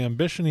 and have the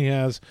ambition he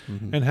has,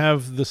 and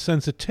have the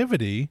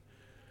sensitivity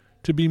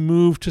to be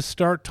moved to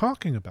start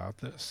talking about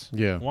this.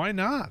 Yeah. Why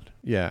not?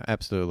 Yeah,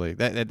 absolutely.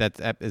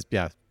 That's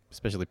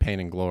especially Pain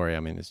and Glory.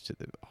 I mean, it's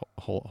just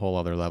a whole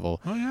other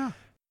level. Oh, yeah.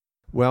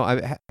 Well,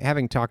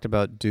 having talked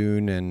about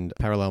Dune and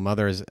Parallel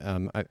Mothers,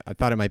 I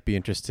thought it might be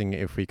interesting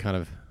if we kind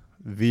of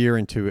veer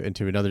into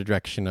another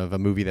direction of a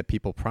movie that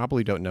people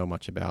probably don't know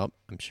much about.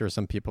 I'm sure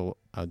some people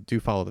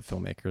do follow the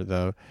filmmaker,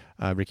 though,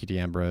 Ricky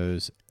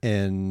D'Ambrose,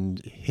 and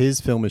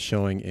his film is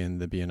showing in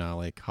the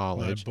Biennale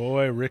College. My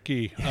boy,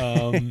 Ricky.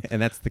 And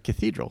that's The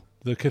Cathedral.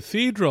 The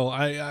Cathedral.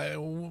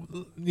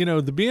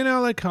 The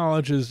Biennale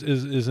College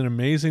is an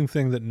amazing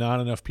thing that not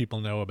enough people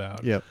know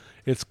about. Yep.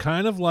 It's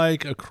kind of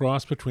like a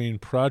cross between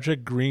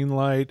Project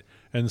Greenlight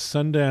and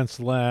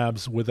Sundance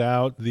Labs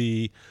without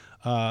the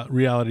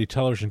reality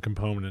television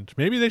component.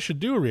 Maybe they should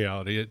do a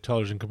reality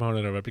television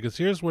component of it, because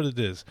here's what it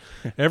is.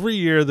 Every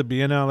year, the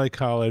Biennale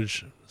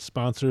College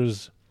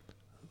sponsors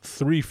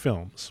 3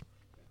 films.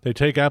 They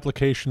take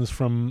applications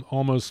from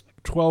almost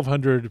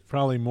 1,200,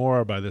 probably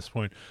more by this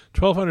point.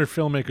 1,200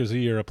 filmmakers a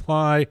year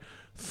apply.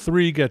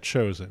 3 get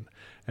chosen.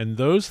 And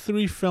those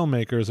 3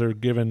 filmmakers are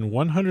given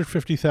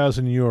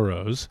 150,000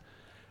 euros,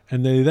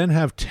 and they then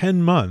have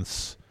 10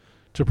 months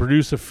to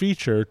produce a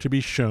feature to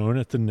be shown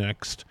at the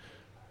next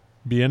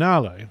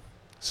Biennale.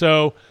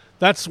 So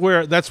that's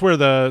where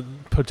the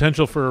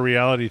potential for a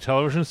reality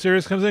television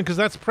series comes in, because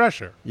that's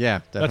pressure. Yeah,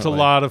 definitely. That's a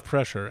lot of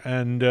pressure.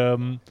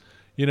 And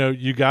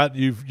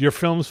your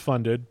film's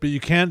funded, but you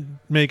can't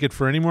make it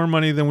for any more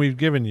money than we've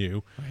given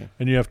you,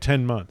 and you have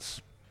 10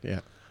 months.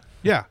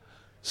 Yeah.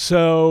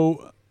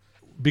 So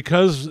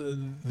because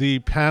the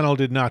panel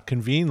did not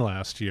convene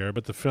last year,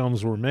 but the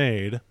films were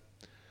made,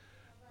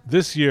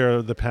 this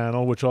year, the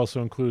panel, which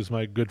also includes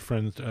my good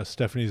friend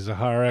Stephanie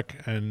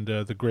Zaharek and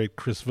the great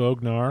Chris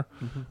Vognar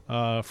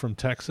from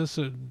Texas,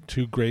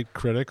 2 great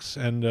critics,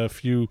 and a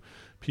few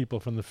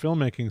people from the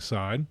filmmaking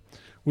side,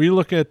 we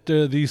look at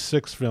these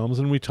 6 films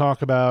and we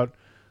talk about,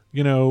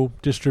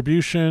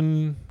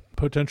 distribution,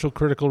 potential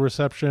critical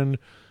reception,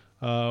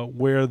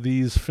 where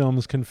these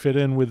films can fit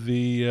in with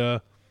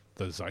the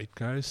the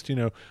zeitgeist.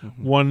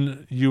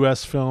 One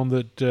U.S. film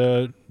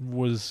that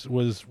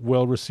was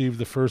well received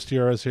the first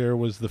year I was here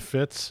was The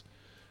Fits.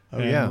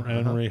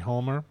 And Ray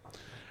Holmer.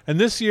 And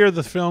this year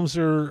the films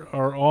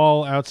are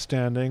all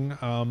outstanding.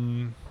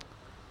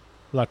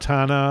 La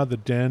Tana, The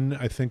Den,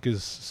 I think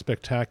is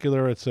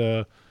spectacular. It's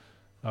a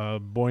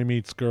boy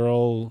meets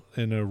girl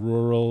in a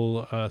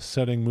rural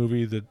setting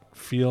movie that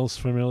feels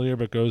familiar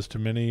but goes to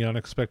many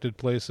unexpected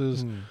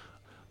places.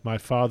 My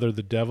Father,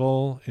 the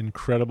Devil,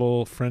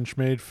 incredible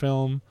French-made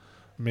film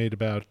made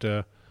about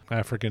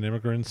African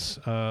immigrants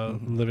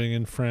living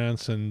in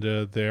France and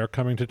they're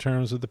coming to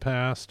terms with the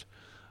past.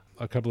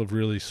 A couple of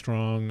really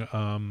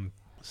strong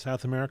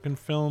South American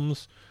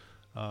films,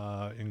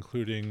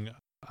 including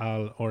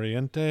Al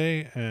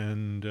Oriente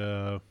and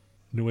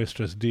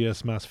Nuestros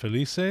Días Más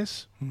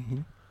Felices.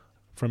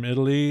 From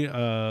Italy,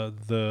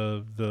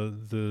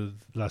 the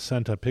La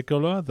Santa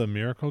Piccola, the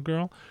Miracle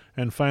Girl,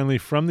 and finally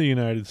from the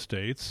United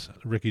States,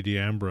 Ricky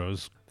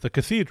D'Ambrose, The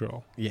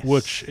Cathedral,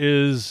 which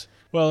is,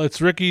 well, it's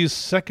Ricky's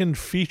second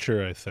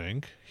feature, I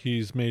think.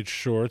 He's made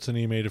shorts, and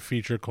he made a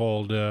feature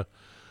called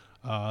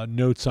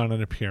Notes on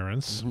an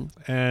Appearance.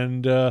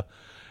 And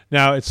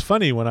now it's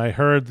funny, when I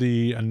heard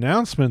the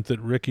announcement that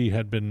Ricky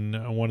had been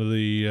one of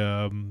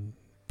the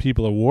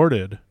people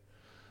awarded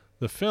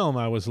the film,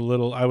 I was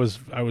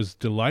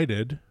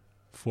delighted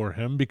for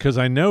him because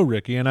I know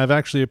Ricky and I've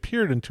actually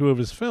appeared in 2 of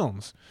his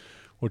films,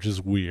 which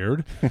is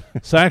weird.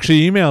 So I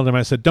actually emailed him.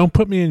 I said, "Don't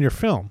put me in your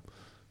film,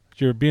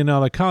 your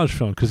Biennale College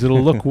film, because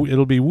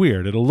it'll be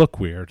weird. It'll look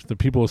weird. The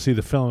people will see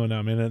the film and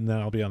I'm in it, and then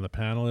I'll be on the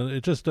panel.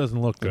 It just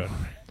doesn't look good."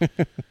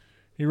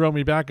 He wrote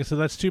me back and said,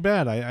 "That's too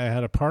bad. I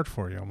had a part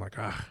for you." I'm like,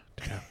 damn.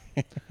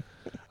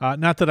 I'm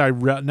not that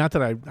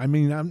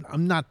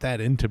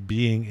into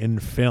being in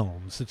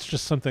films. It's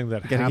just something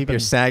that happens. Keep your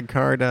SAG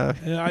card.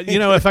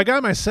 If I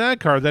got my SAG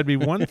card, that'd be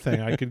one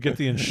thing. I could get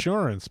the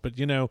insurance. But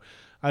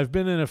I've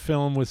been in a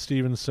film with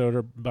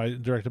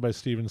directed by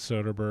Steven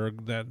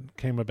Soderbergh that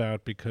came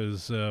about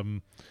because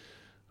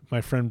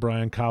my friend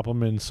Brian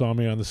Koppelman saw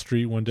me on the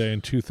street one day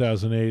in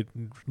 2008,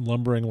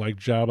 lumbering like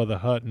Jabba the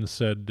Hutt, and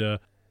said,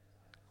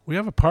 "We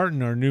have a part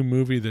in our new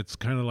movie that's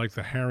kind of like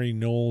the Harry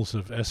Knowles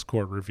of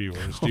escort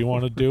reviewers. Do you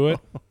want to do it?"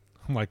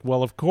 I'm like,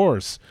 "Well, of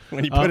course."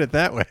 When you put it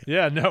that way.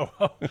 Yeah, no.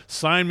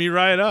 Sign me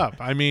right up.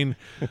 I mean,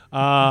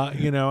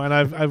 and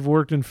I've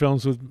worked in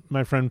films with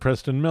my friend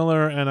Preston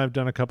Miller, and I've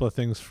done a couple of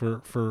things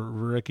for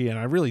Ricky, and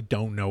I really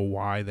don't know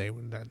why I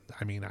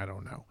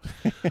don't know.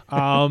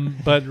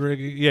 But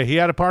Ricky, he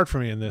had a part for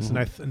me in this,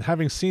 and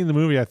having seen the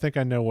movie, I think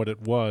I know what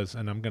it was,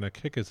 and I'm going to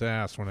kick his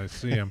ass when I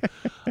see him.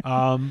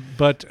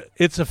 But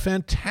it's a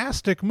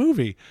fantastic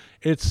movie.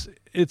 It's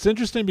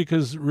interesting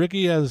because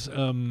Ricky's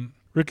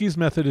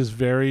method is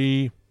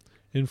very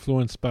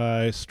influenced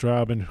by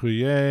Straub and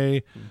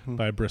Huillet,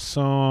 by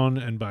Bresson,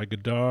 and by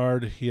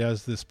Godard. He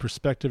has this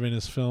perspective in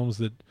his films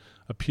that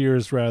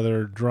appears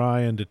rather dry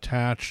and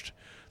detached.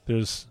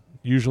 There's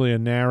usually a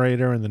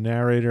narrator, and the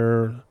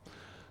narrator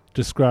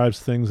describes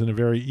things in a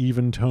very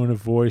even tone of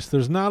voice.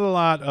 There's not a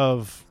lot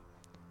of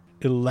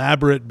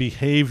elaborate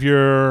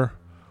behavior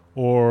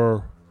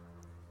or,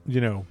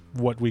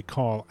 what we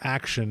call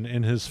action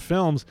in his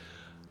films.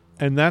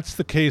 And that's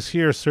the case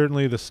here.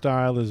 Certainly the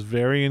style is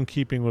very in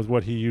keeping with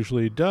what he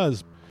usually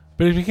does.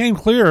 But it became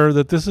clear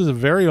that this is a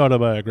very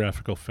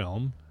autobiographical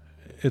film.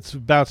 It's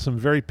about some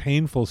very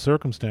painful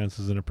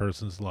circumstances in a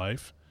person's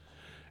life.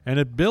 And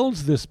it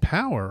builds this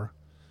power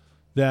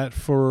that,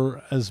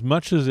 for as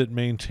much as it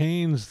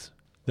maintains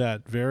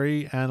that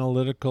very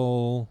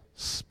analytical,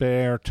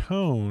 spare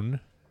tone,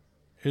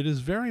 it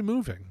is very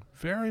moving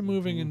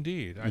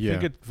indeed. I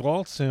think it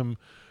vaults him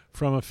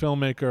from a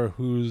filmmaker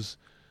who's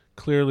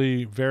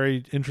clearly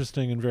very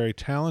interesting and very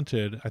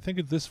talented. I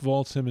think this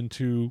vaults him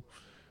into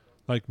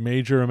like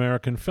major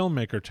American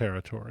filmmaker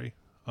territory.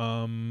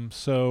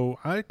 So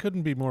I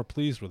couldn't be more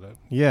pleased with it.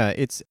 Yeah,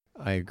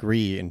 I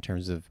agree in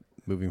terms of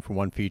moving from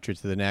one feature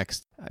to the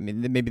next. I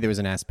mean, maybe there was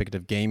an aspect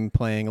of game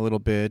playing a little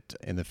bit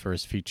in the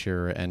first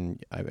feature,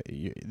 and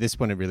this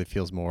one, it really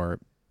feels more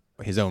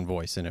his own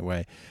voice in a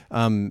way.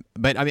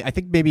 But I mean, I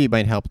think maybe it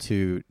might help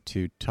to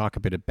talk a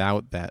bit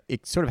about that.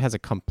 It sort of has a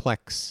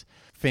complex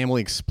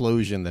family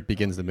explosion that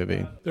begins the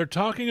movie. They're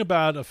talking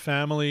about a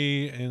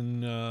family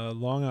in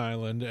Long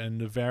Island and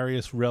the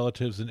various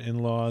relatives and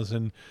in-laws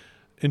and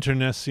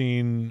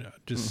internecine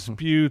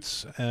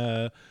disputes,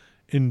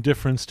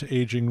 indifference to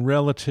aging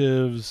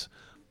relatives,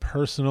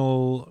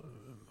 personal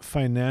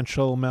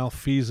financial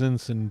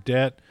malfeasance and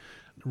debt.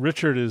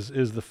 Richard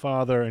is the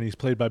father, and he's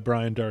played by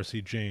Brian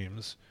Darcy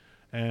James,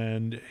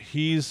 and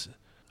he's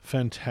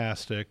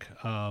fantastic.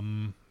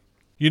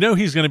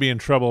 He's going to be in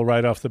trouble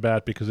right off the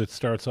bat because it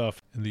starts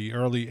off in the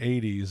early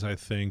 80s, I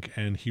think,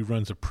 and he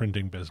runs a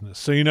printing business.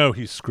 So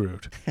he's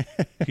screwed.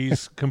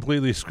 He's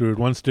completely screwed.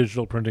 Once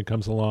digital printing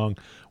comes along,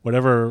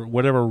 whatever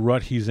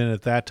rut he's in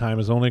at that time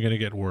is only going to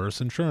get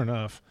worse. And sure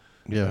enough,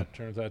 that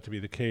turns out to be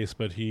the case.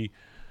 But he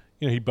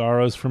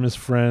borrows from his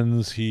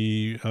friends.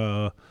 He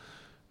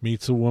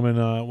meets a woman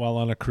while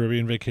on a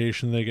Caribbean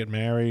vacation. They get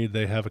married.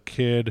 They have a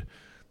kid.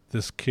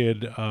 this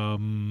kid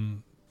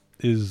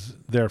is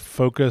their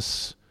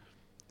focus,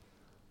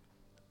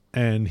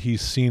 and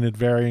he's seen at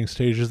varying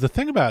stages. The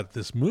thing about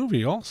this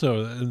movie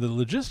also, the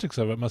logistics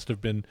of it must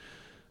have been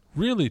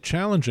really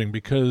challenging,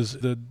 because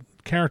the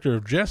character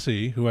of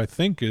Jesse, who I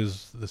think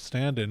is the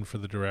stand-in for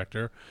the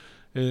director,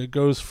 it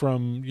goes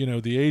from,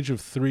 the age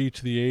of 3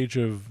 to the age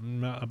of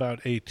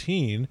about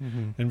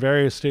 18, and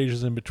various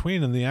stages in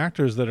between. And the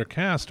actors that are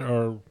cast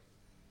are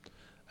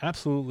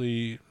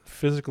absolutely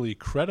physically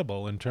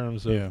credible in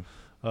terms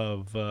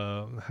of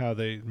how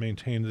they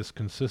maintain this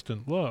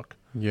consistent look.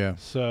 Yeah.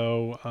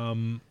 So,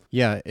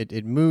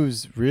 it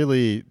moves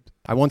really,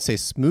 I won't say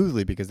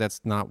smoothly, because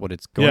that's not what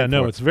it's going for. Yeah,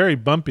 no, it's very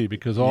bumpy,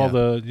 because all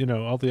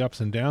the ups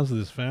and downs of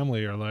this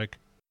family are like...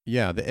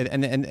 Yeah,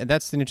 and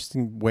that's an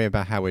interesting way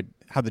about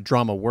how the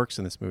drama works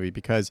in this movie,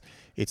 because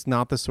it's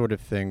not the sort of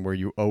thing where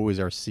you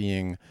always are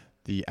seeing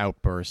the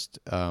outburst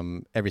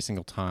every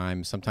single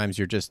time. Sometimes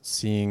you're just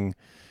seeing,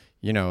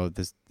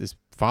 this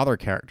father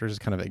character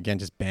just kind of, again,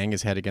 just bang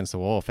his head against the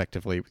wall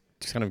effectively,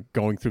 just kind of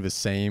going through the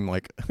same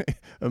like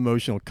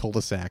emotional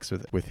cul-de-sacs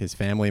with his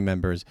family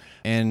members.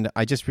 And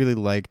I just really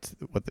liked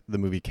what the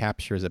movie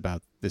captures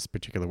about this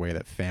particular way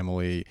that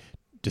family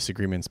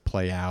disagreements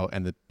play out,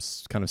 and the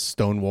kind of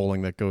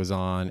stonewalling that goes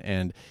on.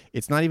 And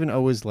it's not even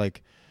always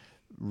like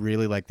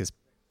really like this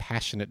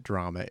passionate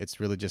drama. It's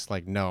really just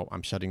like, no,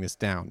 I'm shutting this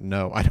down.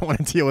 No, I don't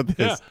want to deal with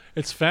this. Yeah,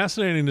 it's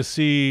fascinating to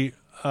see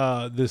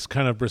this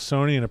kind of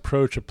Bressonian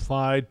approach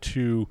applied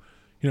to,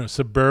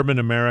 suburban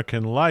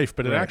American life,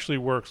 but it actually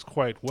works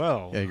quite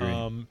well. I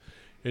agree.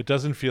 It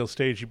doesn't feel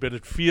stagey, but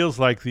it feels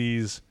like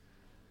these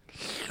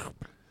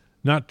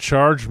not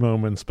charged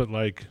moments, but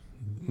like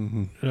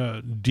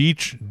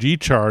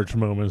decharged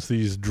moments,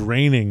 these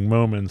draining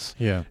moments,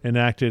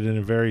 enacted in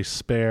a very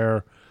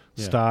spare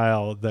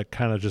style that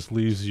kind of just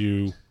leaves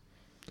you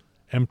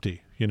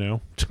empty,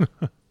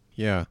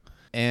 Yeah.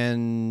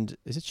 And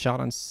is it shot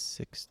on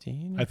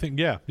 16? I think,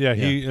 yeah.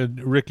 He,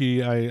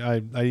 Ricky, I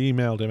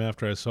emailed him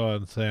after I saw it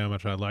and say how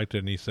much I liked it,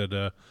 and he said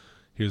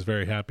he was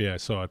very happy I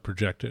saw it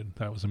projected.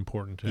 That was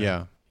important to him.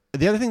 Yeah.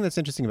 The other thing that's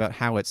interesting about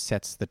how it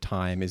sets the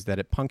time is that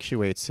it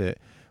punctuates it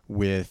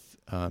with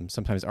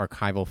sometimes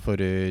archival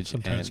footage.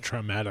 Sometimes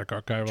traumatic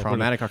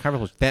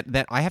archival footage.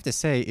 That I have to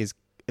say is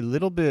a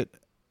little bit,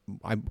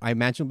 I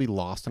imagine will be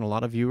lost on a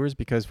lot of viewers,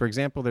 because, for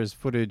example, there's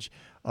footage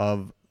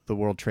of the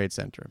World Trade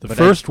Center. The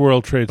first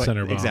World Trade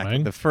Center bombing.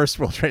 Exactly, the first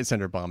World Trade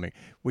Center bombing,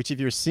 which if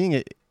you're seeing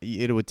it,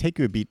 it would take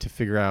you a beat to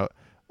figure out,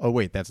 oh,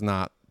 wait, that's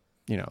not,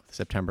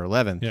 September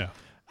 11th. Yeah.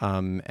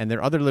 And there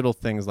are other little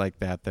things like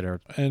that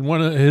are... And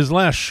one of his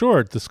last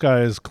short, The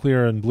Sky is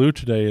Clear and Blue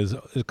Today, is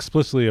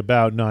explicitly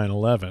about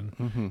 9/11.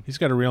 Mm-hmm. He's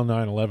got a real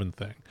 9/11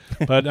 thing.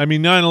 But,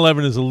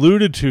 9/11 is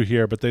alluded to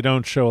here, but they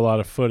don't show a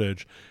lot of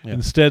footage. Yeah.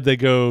 Instead, they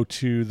go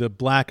to the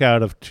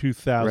blackout of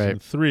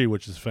 2003,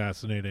 which is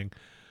fascinating.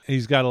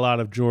 He's got a lot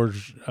of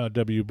George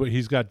W. Bush.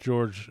 He's got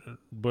George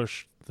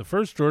Bush, the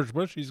first George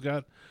Bush. He's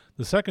got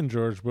the second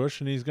George Bush,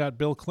 and he's got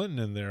Bill Clinton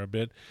in there a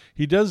bit.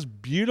 He does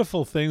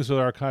beautiful things with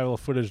archival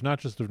footage, not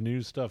just of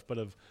news stuff, but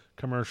of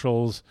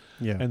commercials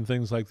and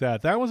things like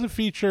that. That was a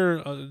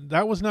feature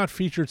that was not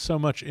featured so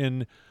much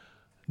in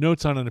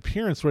Notes on an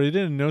Appearance. What he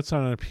did in Notes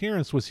on an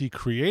Appearance was he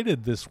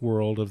created this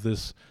world of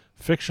this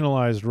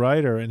fictionalized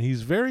writer, and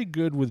he's very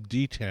good with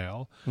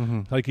detail.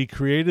 Mm-hmm. Like, he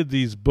created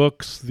these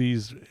books,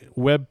 these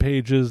web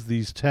pages,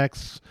 these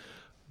texts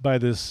by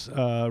this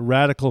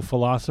radical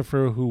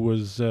philosopher who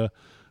was the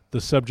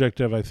subject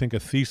of, I think, a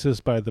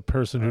thesis by the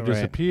person who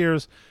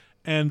disappears.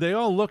 And they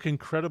all look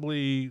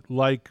incredibly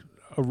like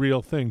a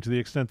real thing, to the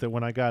extent that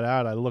when I got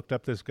out, I looked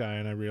up this guy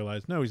and I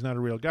realized, no, he's not a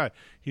real guy.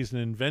 He's an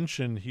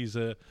invention. He's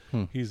a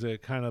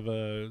kind of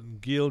a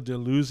Gilles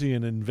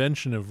Deleuzian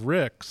invention of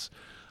Rick's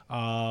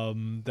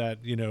that,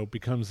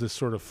 becomes this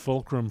sort of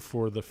fulcrum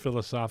for the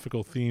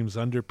philosophical themes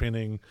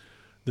underpinning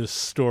this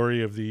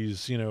story of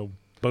these,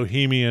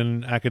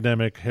 bohemian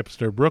academic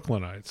hipster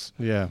Brooklynites.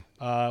 Yeah.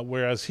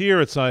 Whereas here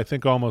it's, I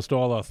think, almost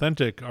all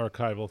authentic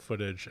archival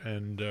footage,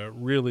 and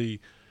really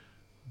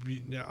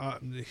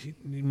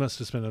he must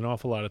have spent an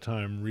awful lot of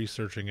time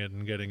researching it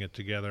and getting it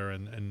together,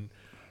 and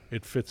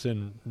it fits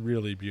in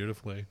really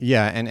beautifully.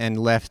 Yeah, and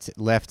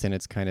left in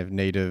its kind of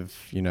native,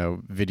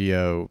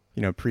 video,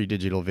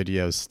 pre-digital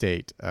video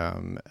state,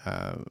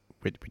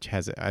 which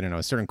has, I don't know,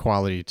 a certain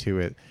quality to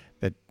it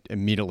that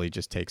immediately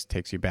just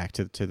takes you back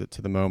to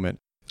the moment.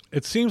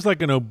 It seems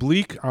like an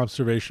oblique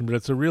observation, but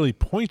it's a really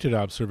pointed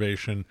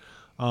observation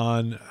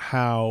on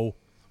how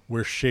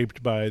we're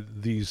shaped by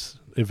these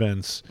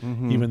events,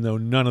 even though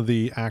none of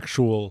the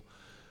actual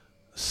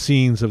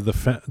scenes of the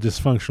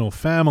dysfunctional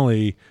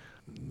family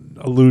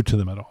allude to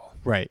them at all.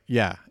 Right.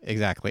 Yeah,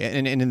 exactly.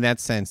 And in that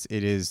sense,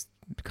 it is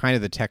kind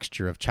of the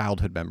texture of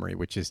childhood memory,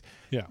 which is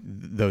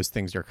those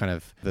things are kind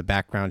of the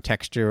background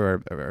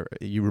texture, or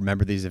you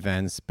remember these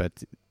events,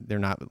 but they're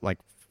not like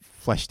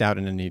fleshed out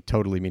in any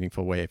totally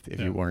meaningful way if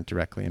you weren't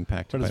directly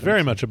impacted. But it's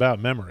very much about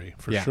memory,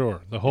 for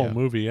sure. The whole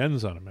movie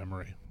ends on a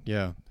memory.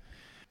 Yeah.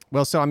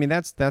 Well, so I mean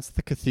that's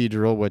the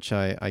Cathedral, which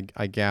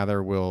I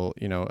gather will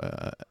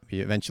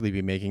eventually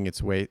be making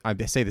its way. I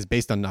say this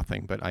based on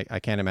nothing, but I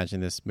can't imagine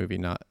this movie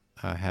not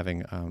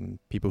having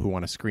people who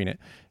want to screen it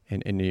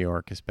in New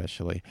York,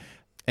 especially.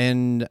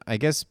 And I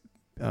guess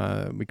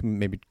we can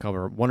maybe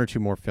cover one or two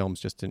more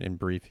films just in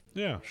brief.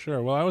 Yeah,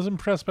 sure. Well, I was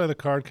impressed by The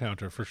Card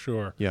Counter for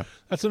sure. Yeah,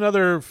 that's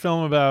another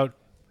film about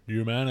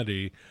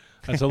humanity.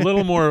 It's a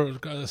little more,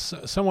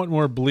 somewhat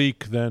more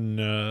bleak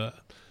than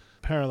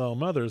Parallel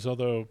Mothers,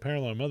 although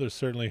Parallel Mothers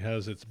certainly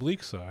has its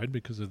bleak side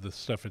because of the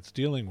stuff it's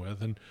dealing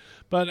with.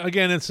 But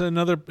again, it's a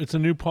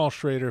new Paul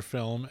Schrader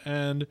film,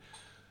 and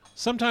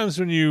sometimes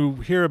when you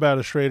hear about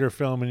a Schrader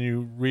film and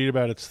you read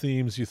about its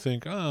themes, you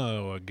think,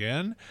 oh,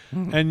 again?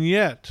 Mm-hmm. And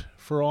yet,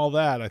 for all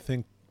that, I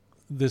think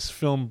this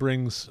film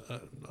brings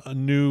a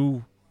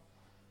new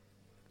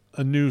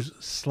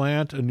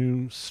slant, a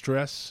new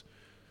stress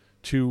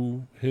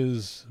to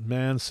his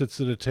man sits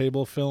at a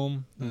table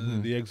film,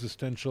 mm-hmm. the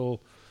existential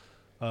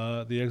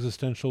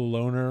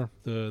loner,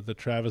 the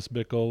Travis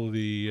Bickle,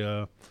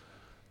 the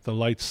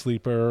light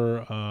sleeper,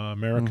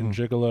 American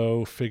mm-hmm.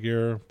 Gigolo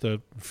figure,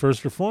 the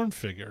first reformed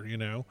figure,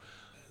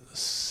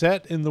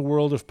 set in the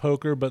world of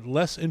poker, but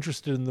less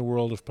interested in the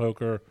world of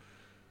poker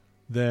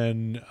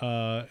than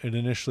it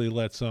initially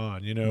lets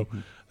on. Mm-hmm.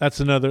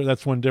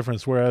 That's one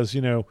difference. Whereas,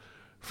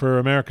 for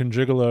American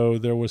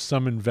Gigolo, there was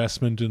some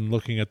investment in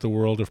looking at the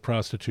world of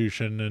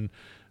prostitution, and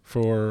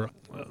for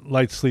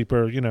light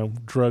sleeper,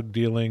 drug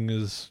dealing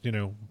is,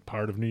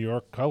 part of New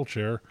York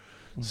culture.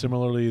 Mm-hmm.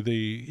 Similarly,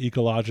 the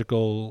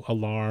ecological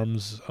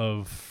alarms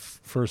of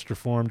First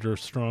Reformed are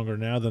stronger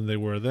now than they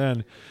were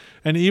then.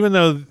 And even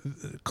though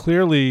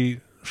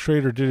clearly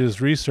Schrader did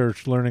his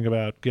research learning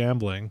about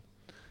gambling,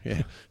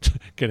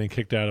 getting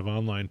kicked out of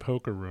online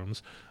poker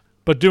rooms,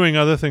 but doing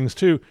other things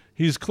too,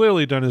 he's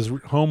clearly done his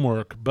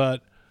homework.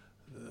 But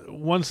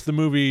once the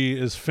movie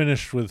is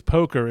finished with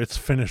poker, it's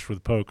finished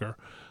with poker.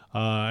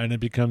 And it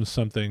becomes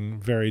something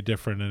very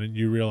different, and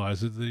you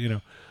realize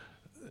that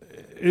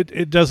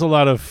it does a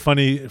lot of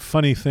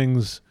funny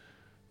things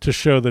to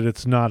show that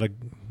it's not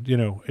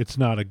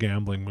a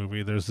gambling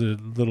movie. There's a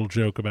little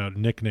joke about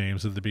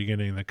nicknames at the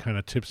beginning that kind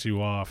of tips you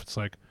off. It's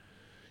like,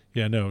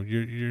 yeah, no,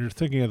 you're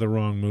thinking of the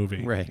wrong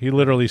movie. Right. He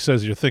literally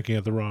says you're thinking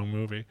of the wrong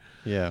movie.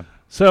 Yeah.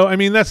 So I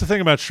mean, that's the thing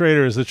about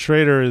Schrader, is that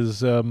Schrader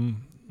is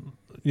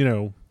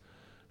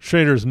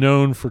Schrader's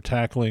known for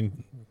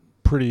tackling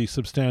pretty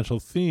substantial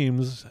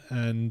themes,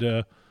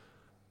 and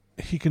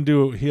he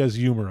has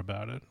humor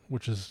about it,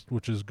 which is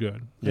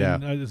good. Yeah.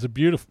 And it's a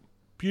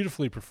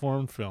beautifully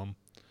performed film.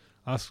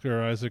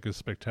 Oscar Isaac is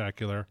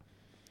spectacular.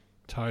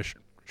 Ty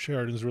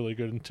Sheridan's really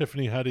good, and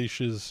Tiffany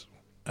Haddish is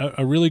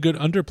a really good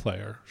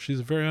underplayer. She's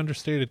a very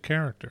understated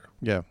character.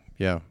 Yeah.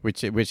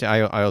 Which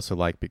I also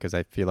like, because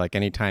I feel like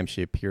anytime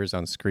she appears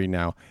on screen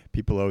now,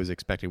 people are always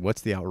expecting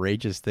what's the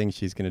outrageous thing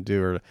she's going to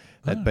do,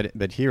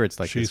 but here it's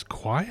like she's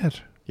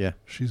quiet. Yeah,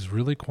 she's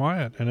really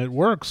quiet, and it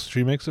works.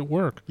 She makes it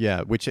work.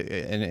 Yeah, which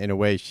in a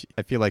way,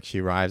 I feel like she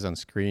arrives on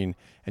screen,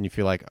 and you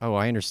feel like, oh,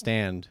 I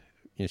understand.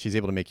 She's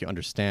able to make you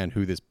understand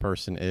who this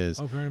person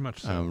is. Oh, very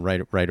much so.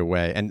 Right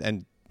away,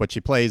 and what she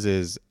plays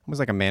is almost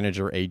like a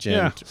manager agent.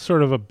 Yeah,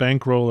 sort of a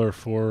bankroller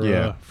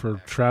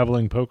for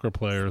traveling poker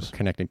players,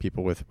 connecting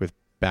people with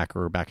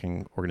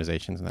backing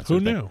organizations and that Who sort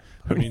of knew? thing.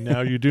 I mean,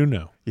 now you do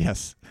know.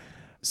 Yes.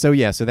 So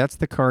that's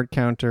the Card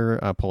Counter,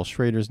 Paul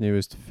Schrader's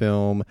newest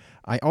film.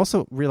 I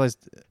also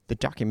realized the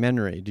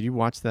documentary. Did you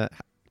watch that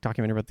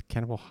documentary about the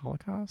Cannibal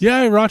Holocaust? Yeah,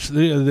 I watched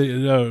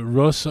the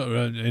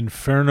Rosso,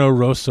 Inferno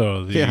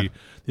Rosso, the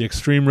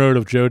Extreme Road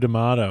of Joe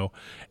D'Amato.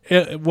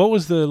 What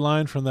was the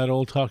line from that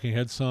old Talking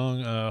Head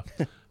song?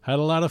 Had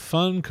a lot of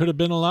fun, could have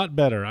been a lot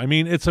better. I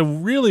mean, it's a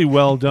really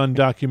well done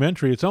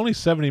documentary. It's only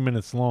 70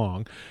 minutes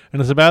long,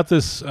 and it's about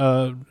this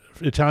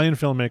Italian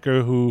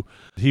filmmaker who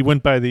he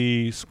went by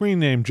the screen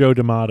name Joe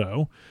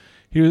D'Amato.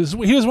 He was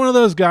one of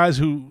those guys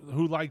who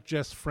like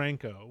Jess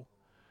Franco,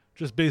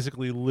 just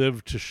basically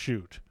lived to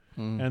shoot.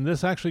 And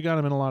this actually got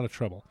him in a lot of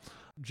trouble.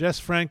 Jess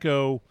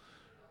Franco,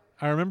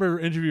 I remember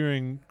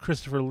interviewing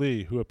Christopher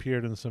Lee, who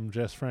appeared in some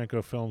Jess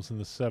Franco films in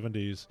the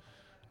 70s,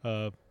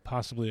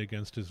 possibly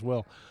against his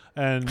will.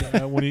 And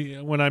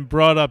when I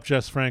brought up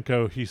Jess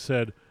Franco, he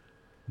said,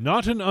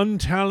 "Not an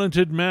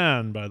untalented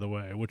man, by the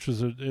way," which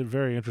was a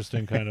very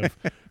interesting kind of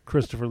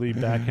Christopher Lee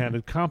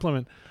backhanded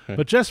compliment.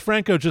 But Jess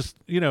Franco just,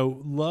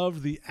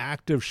 loved the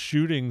act of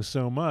shooting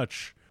so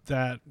much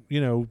that,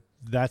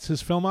 that's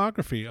his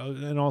filmography,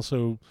 and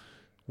also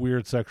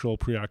weird sexual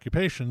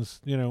preoccupations,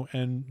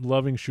 and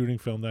loving shooting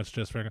film. That's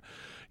Jess Franco.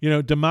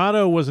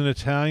 D'Amato was an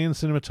Italian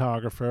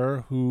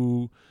cinematographer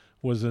who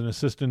was an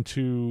assistant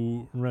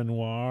to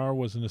Renoir,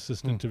 was an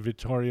assistant to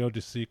Vittorio De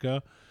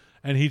Sica,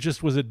 and he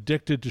just was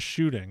addicted to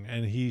shooting.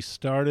 And he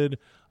started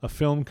a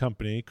film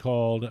company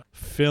called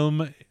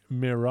Film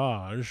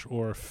Mirage,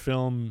 or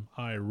Film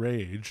I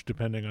Rage,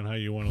 depending on how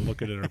you want to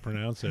look at it or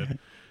pronounce it.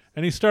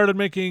 And he started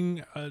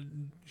making,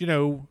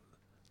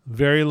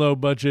 very low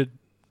budget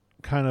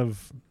kind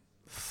of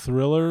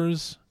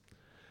thrillers.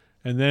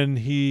 And then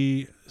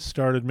he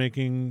started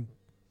making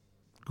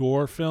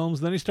gore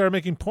films. Then he started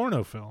making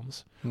porno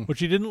films,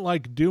 which he didn't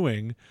like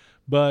doing,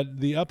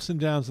 but the ups and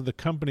downs of the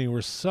company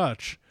were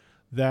such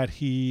that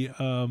he,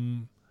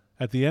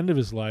 at the end of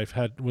his life,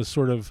 was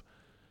sort of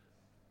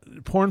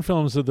porn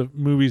films are the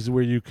movies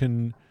where you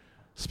can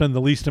spend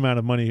the least amount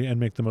of money and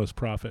make the most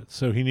profit.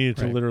 So he needed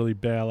to literally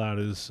bail out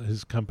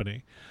his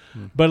company.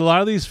 But a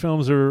lot of these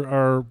films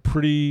are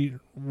pretty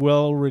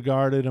well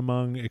regarded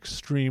among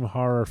extreme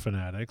horror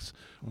fanatics.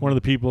 One of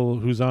the people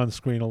who's on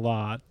screen a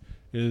lot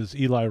is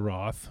Eli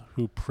Roth,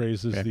 who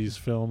praises these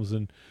films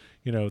and,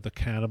 the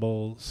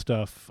cannibal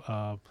stuff,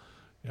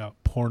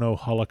 porno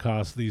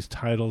holocaust, these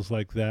titles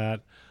like that,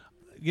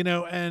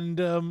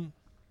 and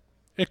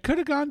it could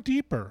have gone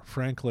deeper,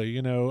 frankly.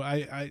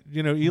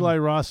 Eli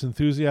Roth's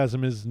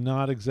enthusiasm is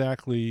not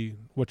exactly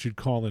what you'd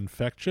call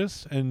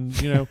infectious. And,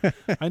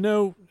 I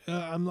know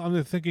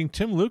I'm thinking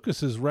Tim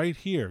Lucas is right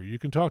here. You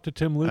can talk to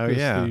Tim Lucas,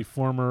 the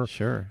former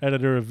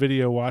editor of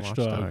Video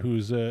Watchdog,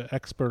 who's an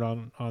expert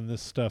on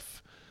this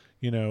stuff,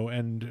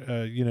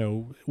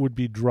 and would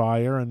be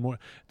drier and more.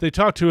 They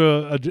talked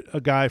to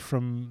a guy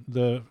from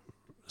the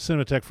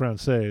Cinémathèque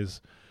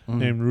Française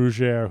named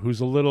Rougier, who's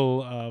a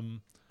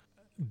little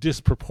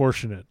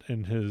disproportionate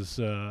in his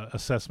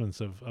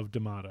assessments of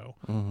D'Amato,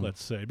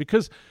 let's say,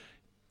 because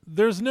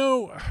there's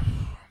no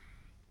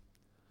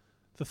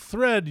the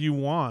thread you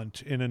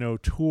want in an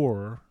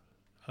auteur,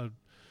 a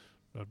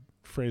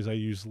phrase I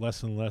use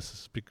less and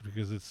less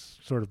because it's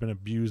sort of been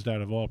abused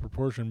out of all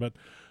proportion, but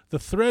the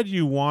thread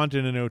you want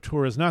in an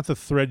auteur is not the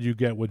thread you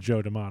get with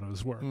Joe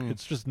D'Amato's work.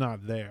 It's just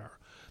not there.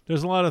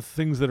 There's a lot of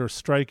things that are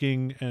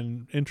striking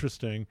and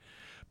interesting.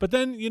 But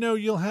then,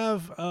 you'll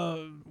have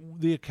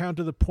the account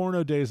of the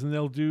porno days, and the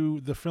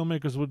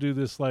filmmakers will do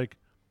this like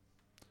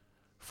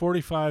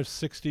 45,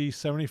 60,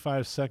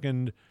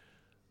 75-second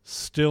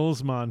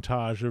stills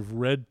montage of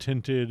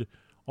red-tinted,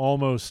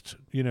 almost,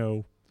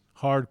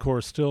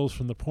 hardcore stills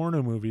from the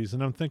porno movies.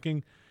 And I'm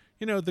thinking,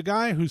 the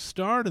guy who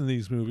starred in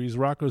these movies,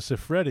 Rocco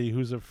Siffredi,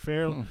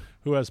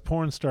 who as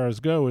porn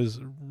stars go, is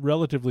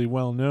relatively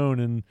well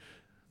known in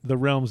the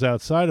realms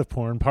outside of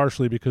porn,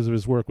 partially because of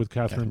his work with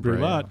Catherine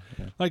Breillat.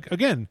 Like,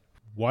 again,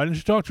 why didn't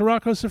you talk to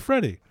Rocco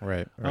Siffredi?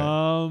 Right.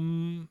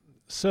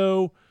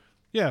 So,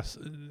 yes,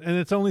 and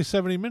it's only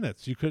 70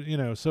 minutes. You could,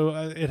 so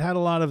it had a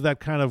lot of that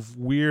kind of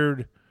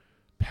weird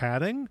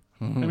padding.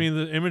 I mean,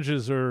 the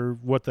images are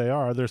what they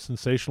are. They're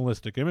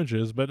sensationalistic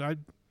images, but I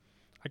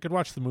could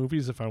watch the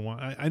movies if I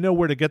want. I know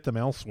where to get them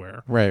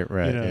elsewhere. Right,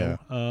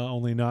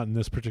 only not in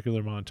this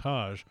particular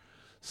montage.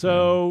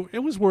 So it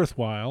was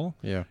worthwhile.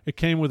 Yeah. It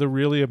came with a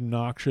really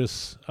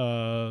obnoxious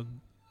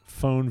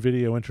phone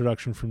video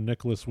introduction from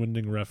Nicholas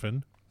Winding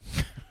Refn.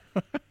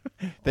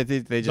 they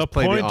just the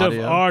play point the audio.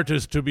 of art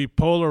is to be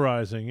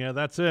polarizing. Yeah,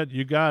 that's it.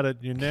 You got it.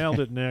 You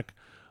nailed it, Nick.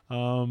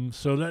 So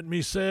let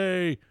me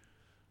say,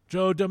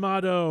 Joe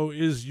D'Amato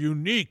is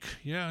unique.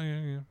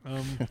 Yeah.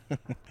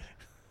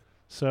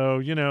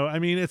 So, I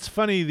mean, it's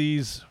funny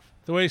the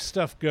way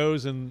stuff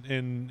goes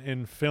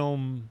in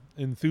film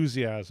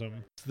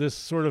enthusiasm, this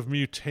sort of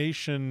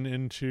mutation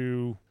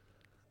into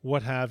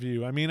what have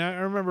you. I mean, I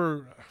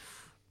remember,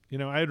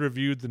 I had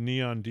reviewed The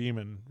Neon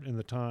Demon in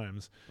the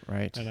Times.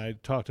 Right. And I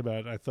talked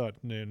about, I thought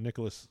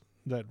Nicholas,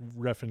 that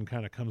Refn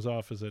kind of comes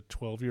off as a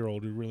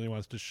 12-year-old who really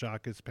wants to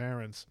shock his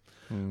parents.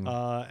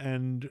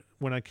 And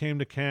when I came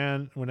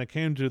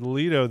to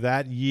Lido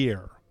that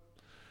year,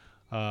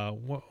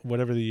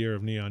 whatever the year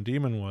of Neon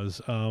Demon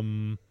was,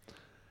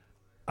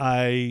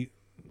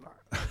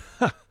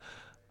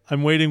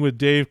 I'm waiting with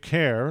Dave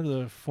Kerr,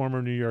 the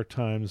former New York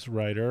Times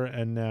writer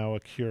and now a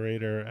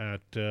curator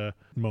at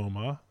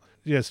MoMA.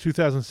 Yes,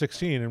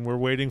 2016, and we're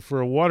waiting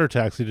for a water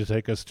taxi to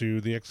take us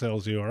to the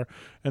Excelsior,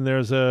 and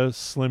there's a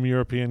slim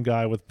European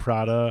guy with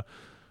Prada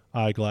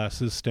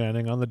eyeglasses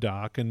standing on the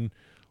dock, and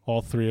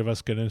all three of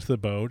us get into the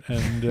boat,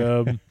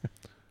 and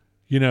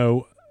he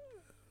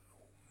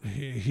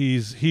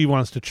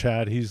wants to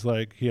chat.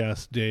 He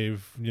asked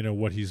Dave,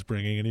 what he's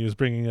bringing, and he was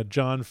bringing a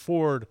John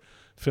Ford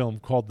film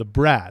called The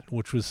Brat,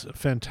 which was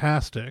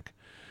fantastic.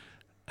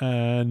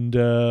 And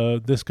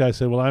this guy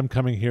said, well, I'm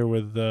coming here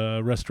with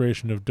the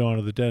restoration of Dawn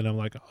of the Dead. And I'm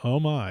like, oh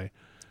my,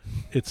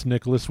 it's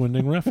Nicholas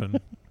Winding Refn.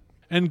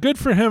 And good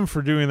for him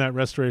for doing that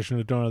restoration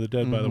of Dawn of the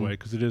Dead, by the way,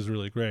 because it is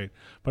really great.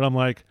 But I'm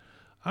like,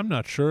 I'm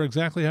not sure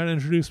exactly how to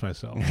introduce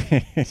myself.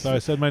 So I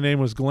said my name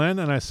was Glenn,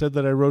 and I said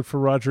that I wrote for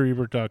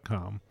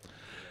RogerEbert.com.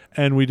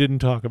 And we didn't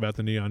talk about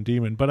the Neon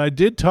Demon. But I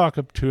did talk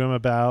to him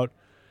about,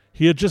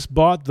 he had just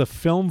bought the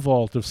film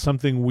vault of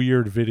Something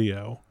Weird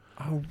Video.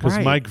 Because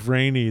Mike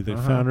Vraney, the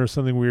founder of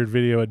Something Weird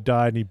Video, had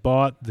died, and he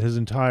bought his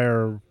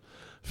entire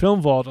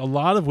film vault, a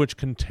lot of which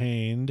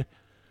contained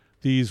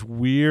these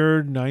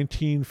weird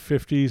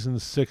 1950s and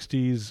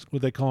 60s,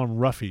 what they call them,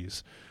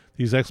 roughies,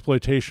 these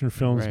exploitation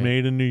films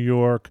made in New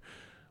York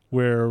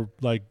where,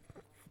 like,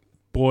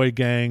 boy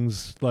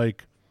gangs,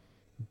 like,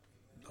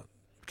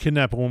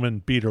 kidnap a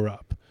woman, beat her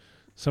up.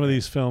 Some of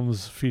these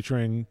films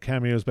featuring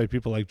cameos by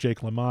people like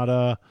Jake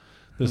LaMotta,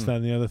 this, that,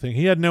 and the other thing.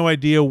 He had no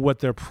idea what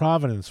their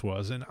provenance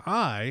was. And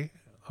I,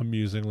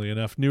 amusingly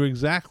enough, knew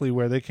exactly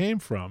where they came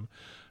from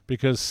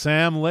because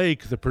Sam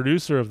Lake, the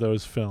producer of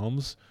those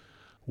films,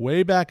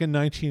 way back in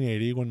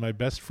 1980, when my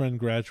best friend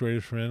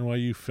graduated from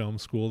NYU Film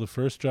School, the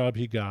first job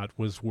he got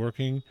was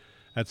working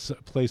at a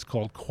place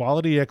called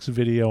Quality X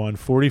Video on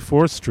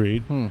 44th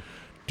Street,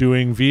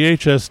 doing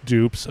VHS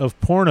dupes of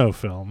porno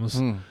films,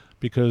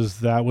 because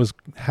that was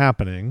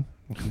happening.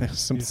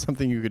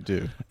 Something you could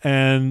do.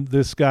 And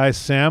this guy,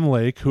 Sam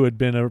Lake, who had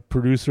been a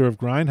producer of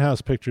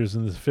Grindhouse pictures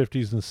in the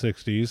 50s and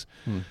 60s,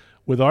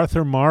 with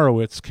Arthur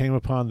Morowitz, came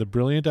upon the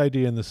brilliant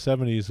idea in the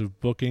 70s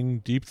of booking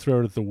Deep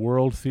Throat at the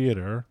World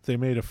Theater. They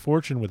made a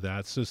fortune with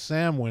that, so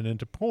Sam went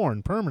into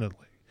porn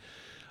permanently.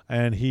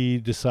 And he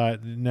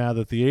decided, now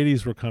that the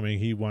 80s were coming,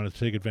 he wanted to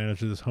take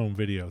advantage of this home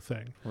video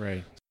thing.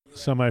 Right.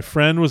 So my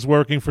friend was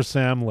working for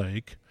Sam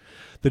Lake.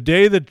 The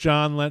day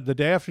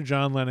after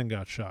John Lennon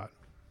got shot,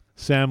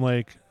 Sam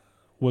Lake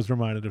was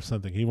reminded of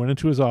something. He went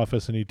into his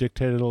office and he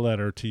dictated a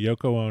letter to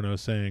Yoko Ono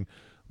saying,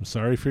 "I'm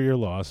sorry for your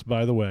loss.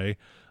 By the way,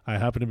 I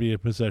happen to be in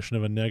possession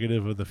of a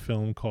negative of the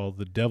film called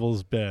The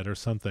Devil's Bed," or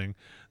something,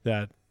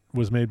 that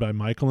was made by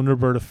Michael and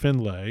Roberta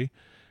Findlay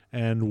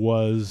and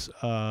was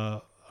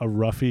a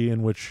roughie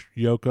in which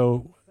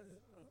Yoko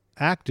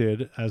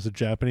acted as a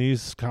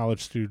Japanese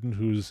college student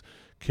who's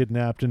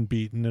kidnapped and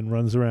beaten and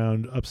runs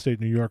around upstate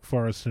New York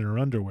forest in her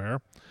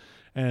underwear.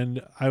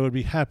 And I would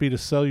be happy to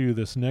sell you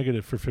this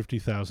negative for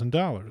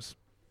 $50,000.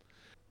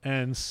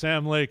 And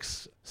Sam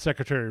Lake's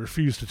secretary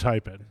refused to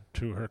type it,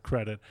 to her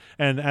credit.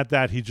 And at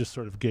that, he just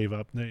sort of gave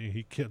up.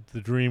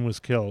 The dream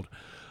was killed.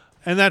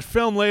 And that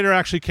film later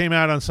actually came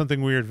out on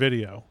Something Weird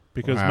Video,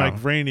 because Mike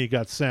Vraney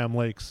got Sam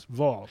Lake's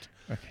vault.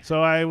 Okay.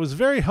 So I was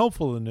very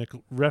helpful to Nick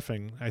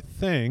Reffing, I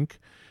think.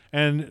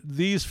 And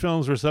these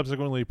films were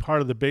subsequently part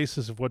of the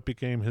basis of what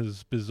became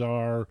his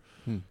bizarre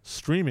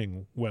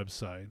streaming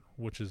website,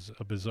 which is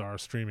a bizarre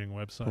streaming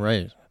website.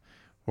 Right.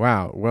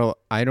 Wow. Well,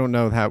 I don't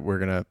know how we're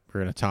gonna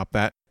top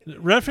that.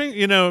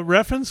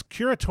 Reffen's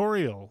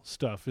curatorial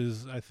stuff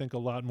is, I think, a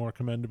lot more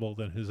commendable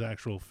than his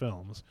actual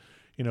films.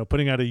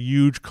 Putting out a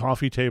huge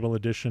coffee table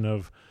edition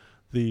of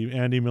the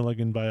Andy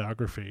Milligan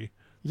biography,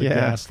 the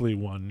ghastly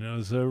one. It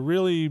was a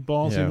really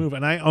ballsy move,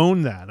 and I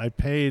own that. I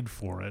paid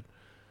for it.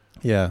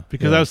 Yeah,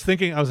 because I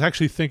was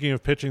actually thinking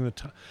of pitching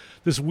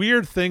this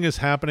weird thing is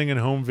happening in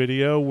home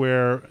video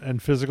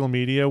and physical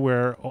media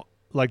where,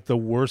 like, the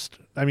worst.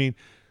 I mean,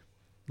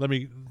 let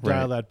me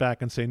dial that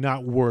back and say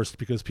not worst,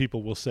 because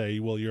people will say,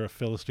 well, you're a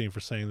Philistine for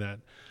saying that.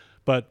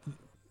 But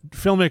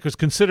filmmakers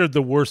considered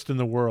the worst in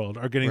the world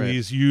are getting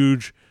these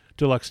huge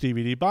deluxe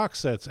DVD box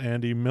sets.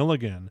 Andy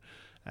Milligan,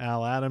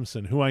 Al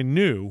Adamson, who I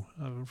knew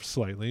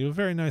slightly, a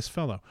very nice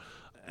fellow.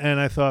 And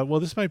I thought, well,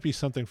 this might be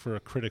something for a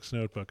critic's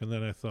notebook. And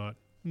then I thought,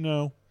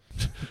 no.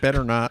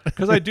 Better not.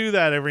 Because I do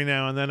that every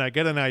now and then. I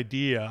get an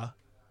idea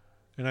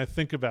and I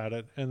think about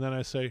it and then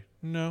I say,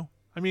 no.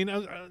 I mean,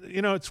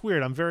 it's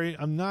weird.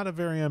 I'm not a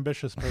very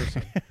ambitious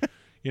person.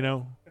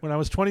 When I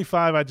was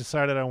 25, I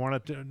decided when I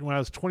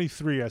was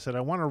 23, I said,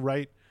 I want to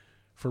write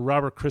for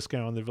Robert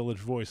Christgau in The Village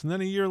Voice. And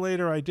then a year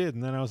later I did.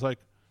 And then I was like,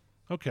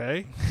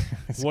 okay,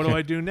 what do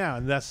I do now?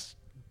 And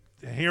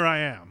here I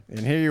am.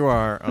 And here you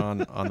are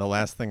on The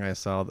Last Thing I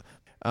Saw.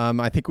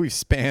 I think we've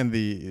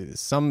spanned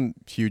some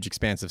huge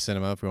expanse of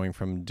cinema, going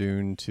from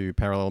Dune to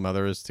Parallel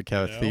Mothers to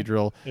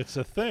Cathedral. It's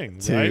a thing,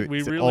 right?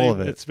 All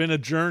of it. It's been a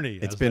journey.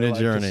 It's been a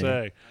journey. To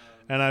say.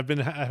 And I've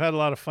had a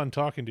lot of fun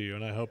talking to you,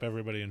 and I hope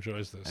everybody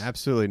enjoys this.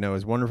 Absolutely. No, it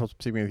was wonderful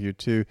speaking with you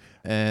too.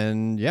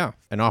 And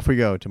and off we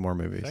go to more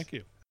movies. Thank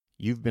you.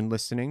 You've been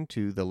listening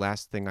to The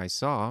Last Thing I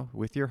Saw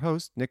with your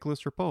host,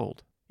 Nicholas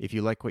Rapold. If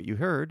you like what you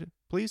heard,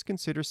 please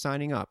consider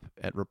signing up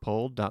at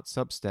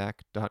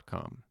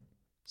rapold.substack.com.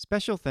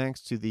 Special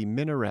thanks to the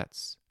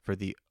Minarets for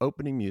the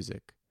opening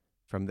music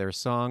from their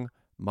song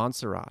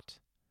Montserrat.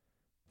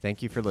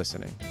 Thank you for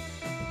listening.